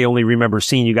 again, I only remember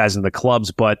seeing you guys in the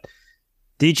clubs, but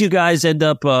did you guys end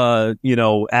up,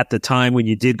 at the time when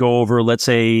you did go over, let's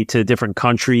say, to different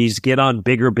countries, get on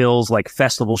bigger bills like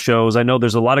festival shows? I know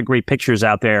there's a lot of great pictures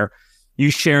out there.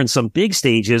 You sharing some big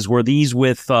stages. Were these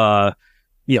with,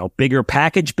 bigger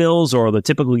package bills or the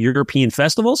typical European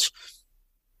festivals?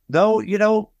 No,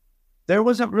 there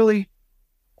wasn't really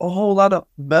a whole lot of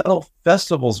metal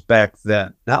festivals back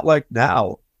then. Not like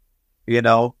now. We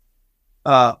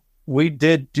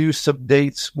did do some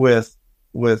dates with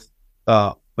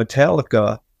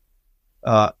Metallica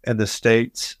in the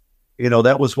States.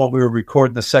 That was when we were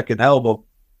recording the second album,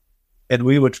 and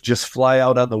we would just fly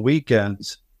out on the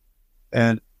weekends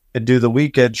and do the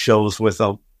weekend shows with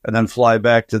them, and then fly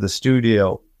back to the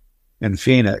studio in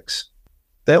Phoenix.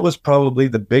 That was probably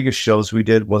the biggest shows we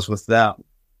did was with them.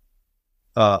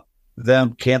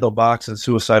 Candlebox, and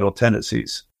Suicidal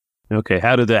Tendencies. Okay,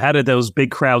 how did those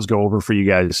big crowds go over for you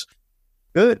guys?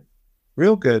 Good,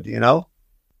 real good.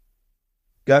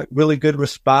 Got really good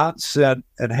response and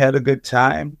had a good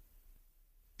time.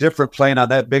 Different playing on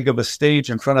that big of a stage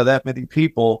in front of that many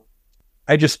people.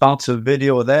 I just found some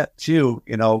video of that too.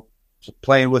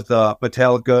 Playing with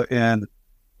Metallica in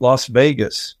Las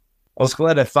Vegas. I was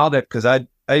glad I found it because I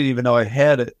didn't even know I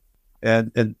had it,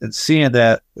 and seeing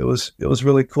that it was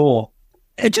really cool.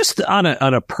 And just on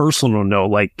a personal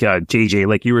note, like JJ,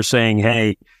 like you were saying,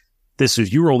 hey,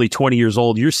 you were only 20 years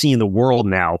old. You're seeing the world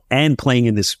now and playing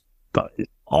in this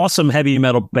awesome heavy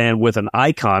metal band with an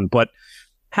icon. But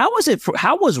how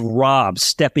was Rob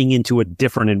stepping into a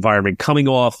different environment, coming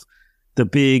off the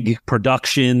big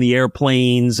production, the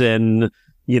airplanes, and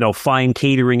fine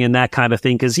catering and that kind of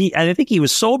thing? Because I think he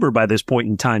was sober by this point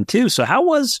in time too. So how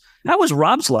was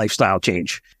Rob's lifestyle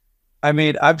change? I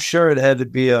mean, I'm sure it had to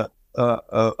be a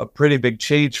pretty big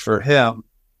change for him,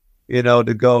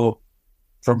 to go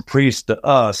from Priest to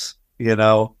us,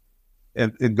 and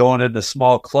going into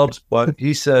small clubs. But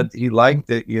he said he liked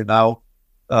it,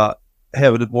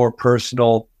 having it more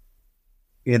personal,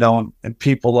 and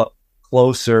people up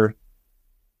closer.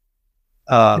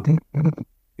 But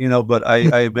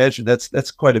I imagine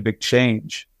that's quite a big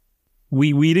change.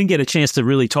 We didn't get a chance to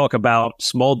really talk about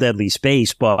Small Deadly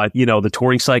Space, but the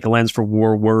touring cycle ends for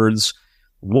War Words.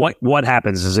 What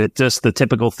happens? Is it just the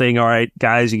typical thing? All right,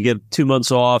 guys, you get 2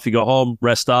 months off, you go home,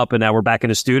 rest up, and now we're back in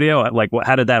the studio. Like,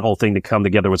 how did that whole thing to come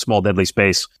together with Small Deadly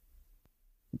Space?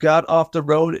 Got off the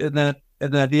road, and then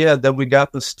we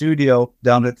got the studio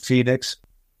down at Phoenix,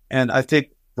 and I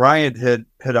think Brian had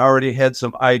already had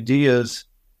some ideas,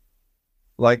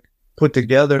 like put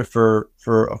together for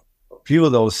a few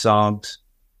of those songs,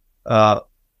 that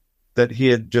he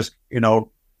had just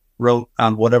wrote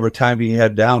on whatever time he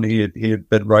had down. He had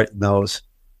been writing those.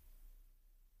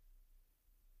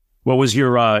 What was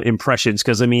your impressions?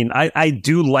 Because I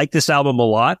do like this album a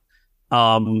lot.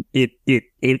 It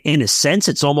in a sense,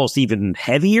 it's almost even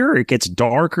heavier. It gets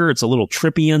darker. It's a little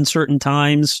trippy in certain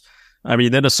times.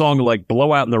 Then a song like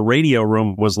Blowout in the Radio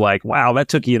Room was like, wow, that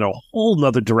took you in a whole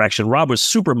nother direction. Rob was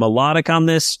super melodic on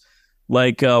this.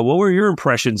 Like, what were your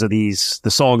impressions of the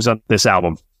songs on this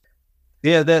album?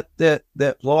 Yeah, that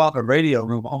Blowout in the Radio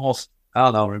Room almost, I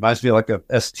don't know, reminds me of like a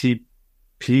STP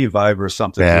vibe or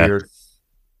something weird.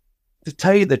 To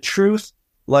tell you the truth,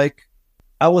 like,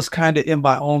 I was kind of in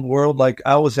my own world. Like,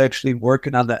 I was actually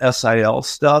working on the SIL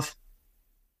stuff.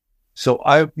 So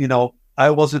I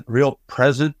wasn't real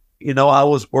present. I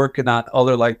was working on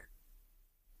other like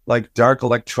dark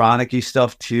electronic-y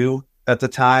stuff too at the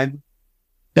time.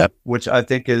 Yep. Which I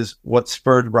think is what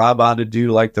spurred Rob on to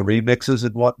do like the remixes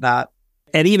and whatnot.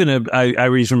 And even I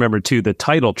always remember too the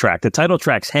title track. The title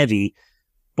track's heavy,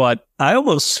 but I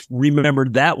almost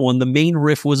remembered that one. The main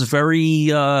riff was very.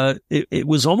 It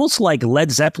was almost like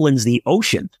Led Zeppelin's "The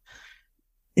Ocean."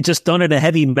 It just done in a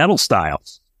heavy metal style.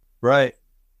 Right.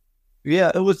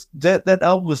 Yeah, it was that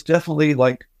album was definitely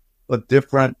like a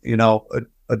different,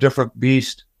 a different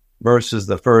beast versus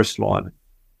the first one.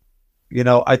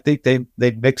 I think they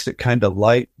mixed it kind of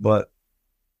light, but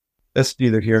that's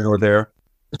neither here nor there.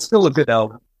 It's still a good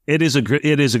album. It is a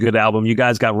good album. You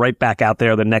guys got right back out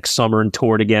there the next summer and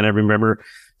toured again. I remember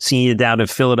seeing you down in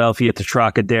Philadelphia at the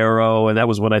Trocadero, and that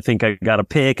was when I think I got a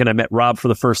pick, and I met Rob for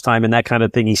the first time and that kind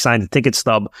of thing. He signed a ticket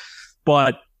stub.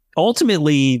 But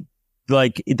ultimately,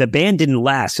 like, the band didn't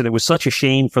last, and it was such a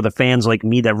shame for the fans like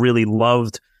me that really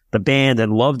loved the band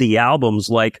and loved the albums.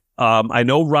 Like, I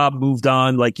know Rob moved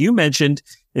on. Like you mentioned,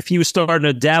 if he was starting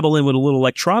to dabble in with a little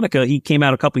electronica, he came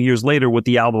out a couple years later with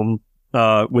the album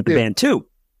with the band too.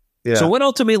 Yeah. So what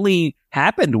ultimately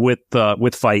happened with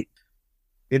Fight?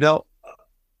 You know,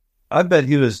 I bet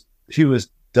he was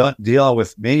done dealing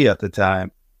with me at the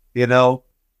time.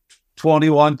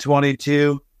 21,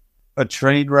 22, a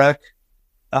train wreck.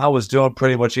 I was doing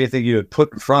pretty much anything you would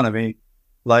put in front of me.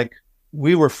 Like,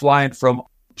 we were flying from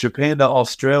Japan to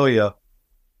Australia.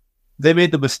 They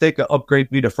made the mistake of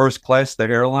upgrading me to first class, the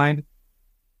airline.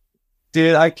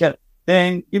 Dude, I kept,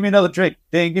 dang, give me another drink.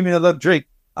 Dang, give me another drink.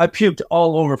 I puked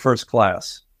all over first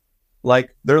class.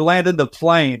 Like, they're landing the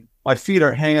plane. My feet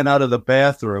are hanging out of the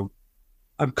bathroom.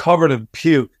 I'm covered in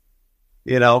puke.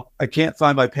 I can't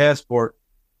find my passport.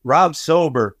 Rob's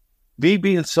sober. Me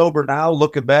being sober now,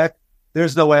 looking back,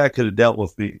 there's no way I could have dealt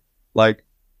with me. Like,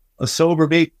 a sober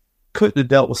me couldn't have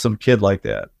dealt with some kid like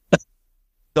that.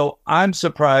 So I'm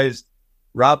surprised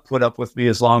Rob put up with me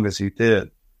as long as he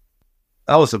did.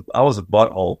 I was a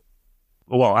butthole.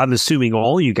 Well, I'm assuming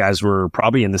all you guys were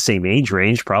probably in the same age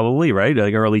range, probably, right?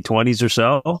 Like early 20s or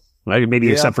so, right?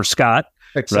 Maybe except for Scott,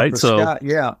 right? Scott,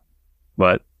 yeah.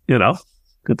 But,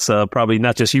 it's probably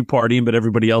not just you partying, but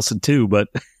everybody else too. But,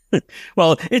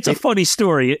 well, it's a funny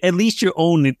story. At least you're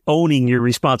owning your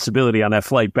responsibility on that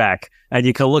flight back. And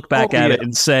you can look back at it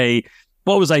and say,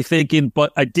 what was I thinking?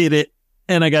 But I did it,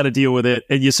 and I got to deal with it.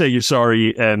 And you say you're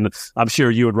sorry, and I'm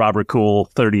sure you and Rob are cool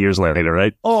 30 years later,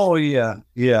 right? Oh, yeah,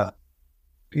 yeah.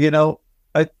 You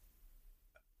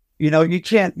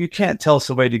can't tell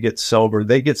somebody to get sober.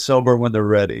 They get sober when they're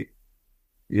ready.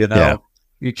 You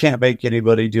can't make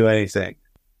anybody do anything.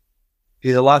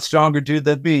 He's a lot stronger dude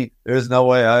than me. There's no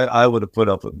way I would have put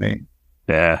up with me.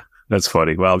 Yeah, that's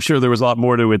funny. Well, I'm sure there was a lot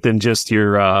more to it than just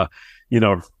your,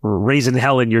 raising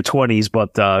hell in your 20s, but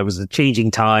it was the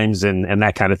changing times and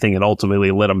that kind of thing, and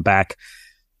ultimately led him back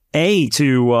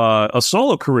to a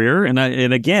solo career. And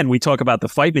again, we talk about the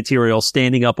fight material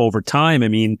standing up over time. I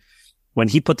mean, when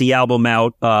he put the album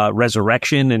out,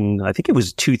 Resurrection, and I think it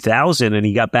was 2000, and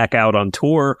he got back out on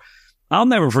tour, I'll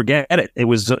never forget it. It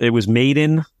was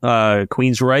Maiden,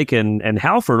 Queensryche, and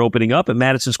Halford opening up at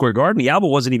Madison Square Garden. The album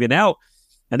wasn't even out,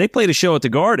 and they played a show at the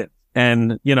Garden.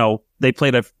 And, they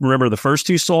played, remember the first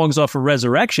two songs off of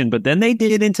Resurrection, but then they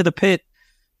did Into the Pit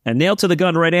and Nailed to the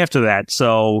Gun right after that.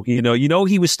 So,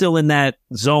 he was still in that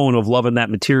zone of loving that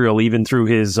material, even through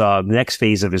his next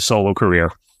phase of his solo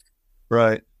career.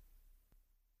 Right.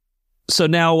 So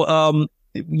now,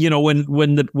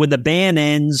 when the band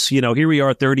ends, here we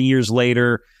are 30 years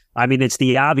later. I mean, it's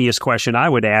the obvious question I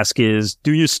would ask is,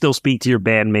 do you still speak to your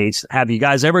bandmates? Have you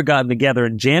guys ever gotten together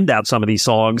and jammed out some of these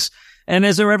songs? And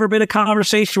has there ever been a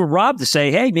conversation with Rob to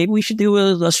say, hey, maybe we should do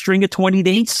a string of 20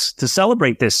 dates to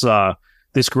celebrate this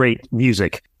great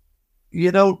music?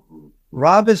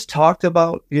 Rob has talked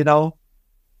about,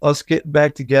 us getting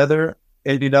back together.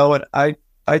 And, and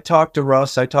I talked to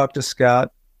Russ, I talked to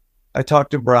Scott, I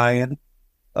talked to Brian.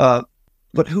 But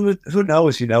who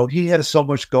knows, he has so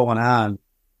much going on.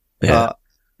 Yeah.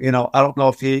 I don't know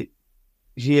if he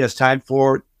has time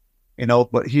for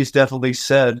it, but he's definitely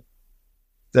said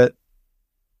that,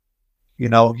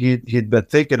 he'd been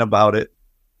thinking about it,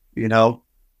 and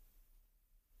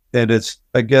it's,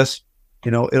 I guess,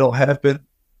 it'll happen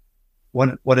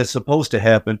when it's supposed to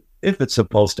happen, if it's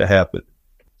supposed to happen.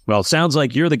 Well, it sounds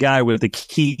like you're the guy with the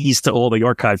keys to all the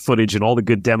archive footage and all the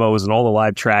good demos and all the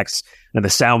live tracks and the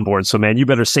soundboard. So, man, you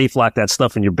better safe lock that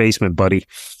stuff in your basement, buddy.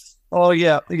 Oh,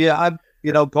 yeah. Yeah, I'm,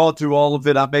 going through all of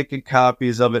it. I'm making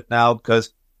copies of it now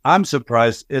because I'm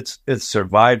surprised it's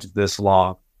survived this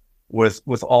long with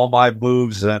all my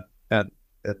moves and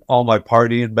all my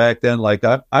partying back then. Like,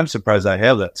 I'm surprised I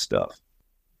have that stuff.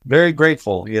 Very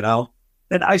grateful, And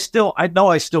I know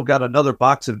I still got another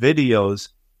box of videos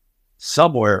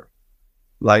somewhere,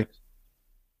 like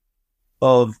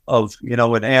of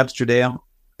in Amsterdam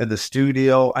in the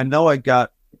studio. I know I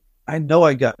got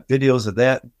videos of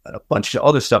that and a bunch of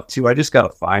other stuff too. I just gotta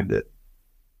find it.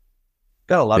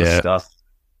 Got a lot of stuff.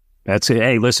 That's it.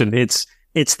 Hey, listen, it's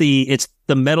the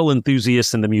metal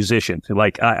enthusiast and the musician.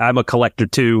 Like I'm a collector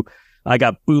too. I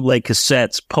got bootleg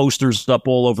cassettes, posters up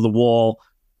all over the wall,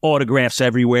 autographs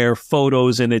everywhere,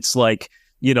 photos, and it's like,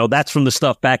 that's from the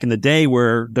stuff back in the day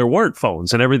where there weren't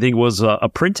phones and everything was a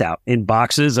printout in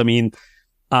boxes. I mean,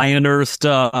 I unearthed,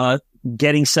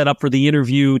 getting set up for the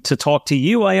interview to talk to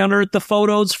you. I unearthed the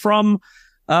photos from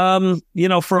an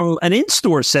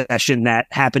in-store session that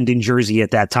happened in Jersey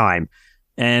at that time.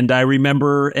 And I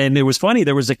remember, and it was funny,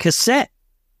 there was a cassette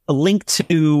linked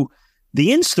to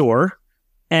the in-store.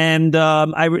 And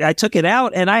I took it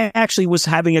out and I actually was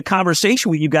having a conversation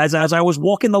with you guys as I was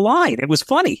walking the line. It was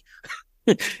funny.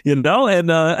 And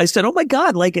I said, oh my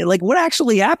God, like what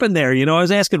actually happened there? I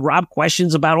was asking Rob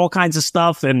questions about all kinds of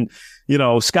stuff. And,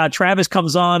 Scott Travis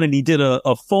comes on and he did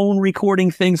a phone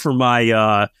recording thing for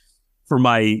my for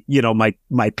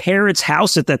my parents'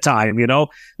 house at that time, and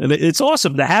it's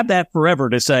awesome to have that forever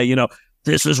to say,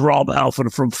 this is Rob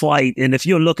Alford from Flight. And if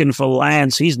you're looking for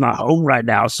Lance, he's not home right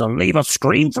now. So leave a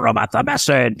scream for him at the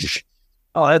message.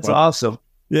 Oh, that's awesome.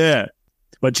 Yeah.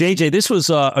 But JJ, this was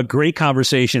a great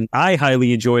conversation. I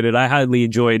highly enjoyed it. I highly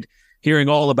enjoyed hearing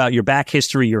all about your back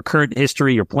history, your current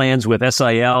history, your plans with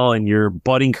SIL and your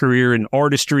budding career in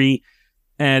artistry.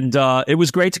 And it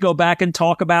was great to go back and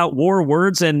talk about War,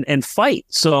 Words, and Fight.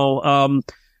 So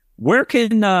where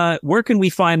can we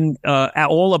find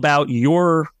all about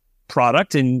your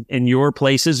product and your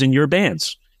places and your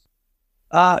bands?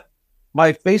 My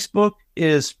Facebook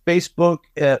is Facebook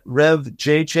at Rev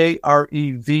JJ,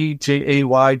 REVJAY,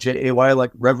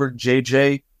 like Reverend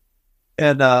JJ.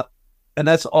 And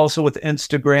that's also with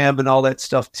Instagram and all that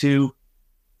stuff too.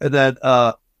 And then,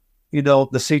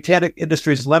 the Satanic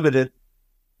Industries Limited,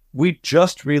 we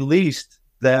just released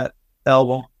that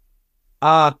album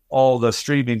on all the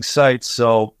streaming sites.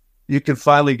 So you can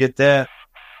finally get that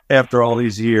after all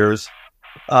these years.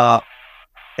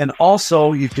 And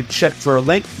also you can check for a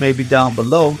link maybe down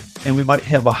below, and we might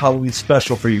have a Halloween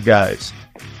special for you guys.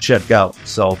 Check out.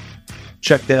 So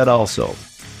check that also.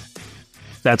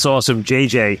 That's awesome,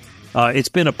 JJ. It's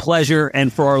been a pleasure.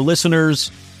 And for our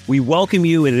listeners, we welcome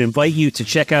you and invite you to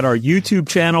check out our YouTube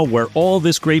channel where all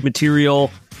this great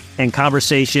material and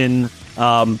conversation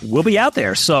will be out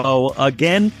there. So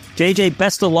again, JJ,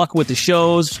 best of luck with the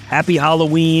shows. Happy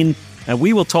Halloween. And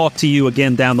we will talk to you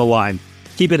again down the line.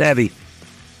 Keep it heavy.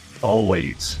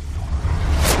 Always.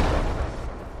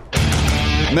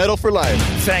 Metal for Life.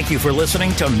 Thank you for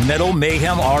listening to Metal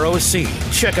Mayhem ROC.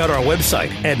 Check out our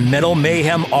website at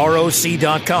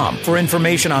metalmayhemroc.com for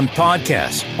information on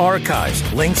podcasts,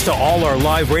 archives, links to all our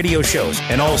live radio shows,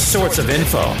 and all sorts of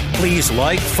info. Please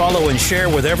like, follow, and share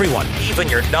with everyone, even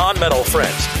your non-metal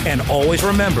friends. And always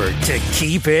remember to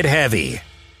keep it heavy.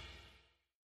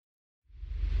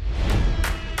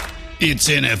 It's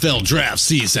NFL draft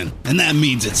season, and that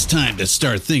means it's time to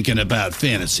start thinking about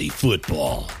fantasy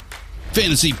football.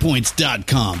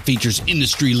 FantasyPoints.com features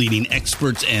industry-leading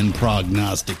experts and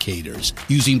prognosticators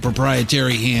using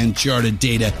proprietary hand-charted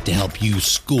data to help you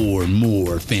score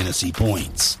more fantasy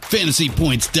points.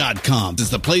 FantasyPoints.com is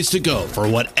the place to go for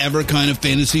whatever kind of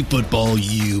fantasy football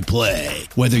you play.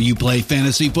 Whether you play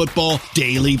fantasy football,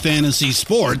 daily fantasy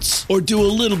sports, or do a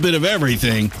little bit of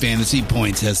everything, Fantasy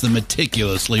Points has the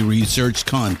meticulously researched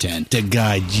content to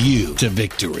guide you to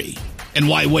victory. And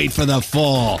why wait for the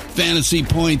fall? Fantasy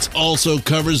Points also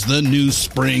covers the new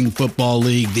spring football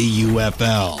league, the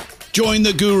UFL. Join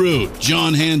the guru,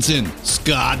 John Hansen,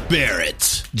 Scott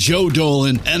Barrett, Joe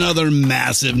Dolan, and other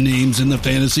massive names in the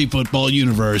fantasy football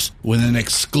universe with an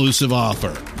exclusive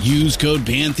offer. Use code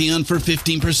Pantheon for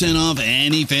 15% off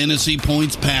any Fantasy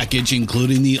Points package,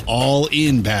 including the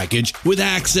all-in package, with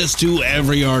access to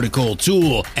every article,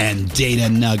 tool, and data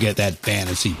nugget that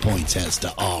Fantasy Points has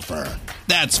to offer.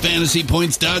 That's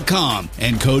FantasyPoints.com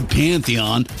and code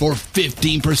Pantheon for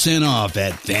 15% off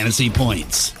at Fantasy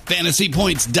Points.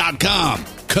 FantasyPoints.com,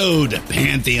 code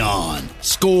Pantheon.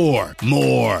 Score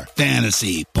more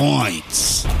fantasy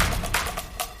points.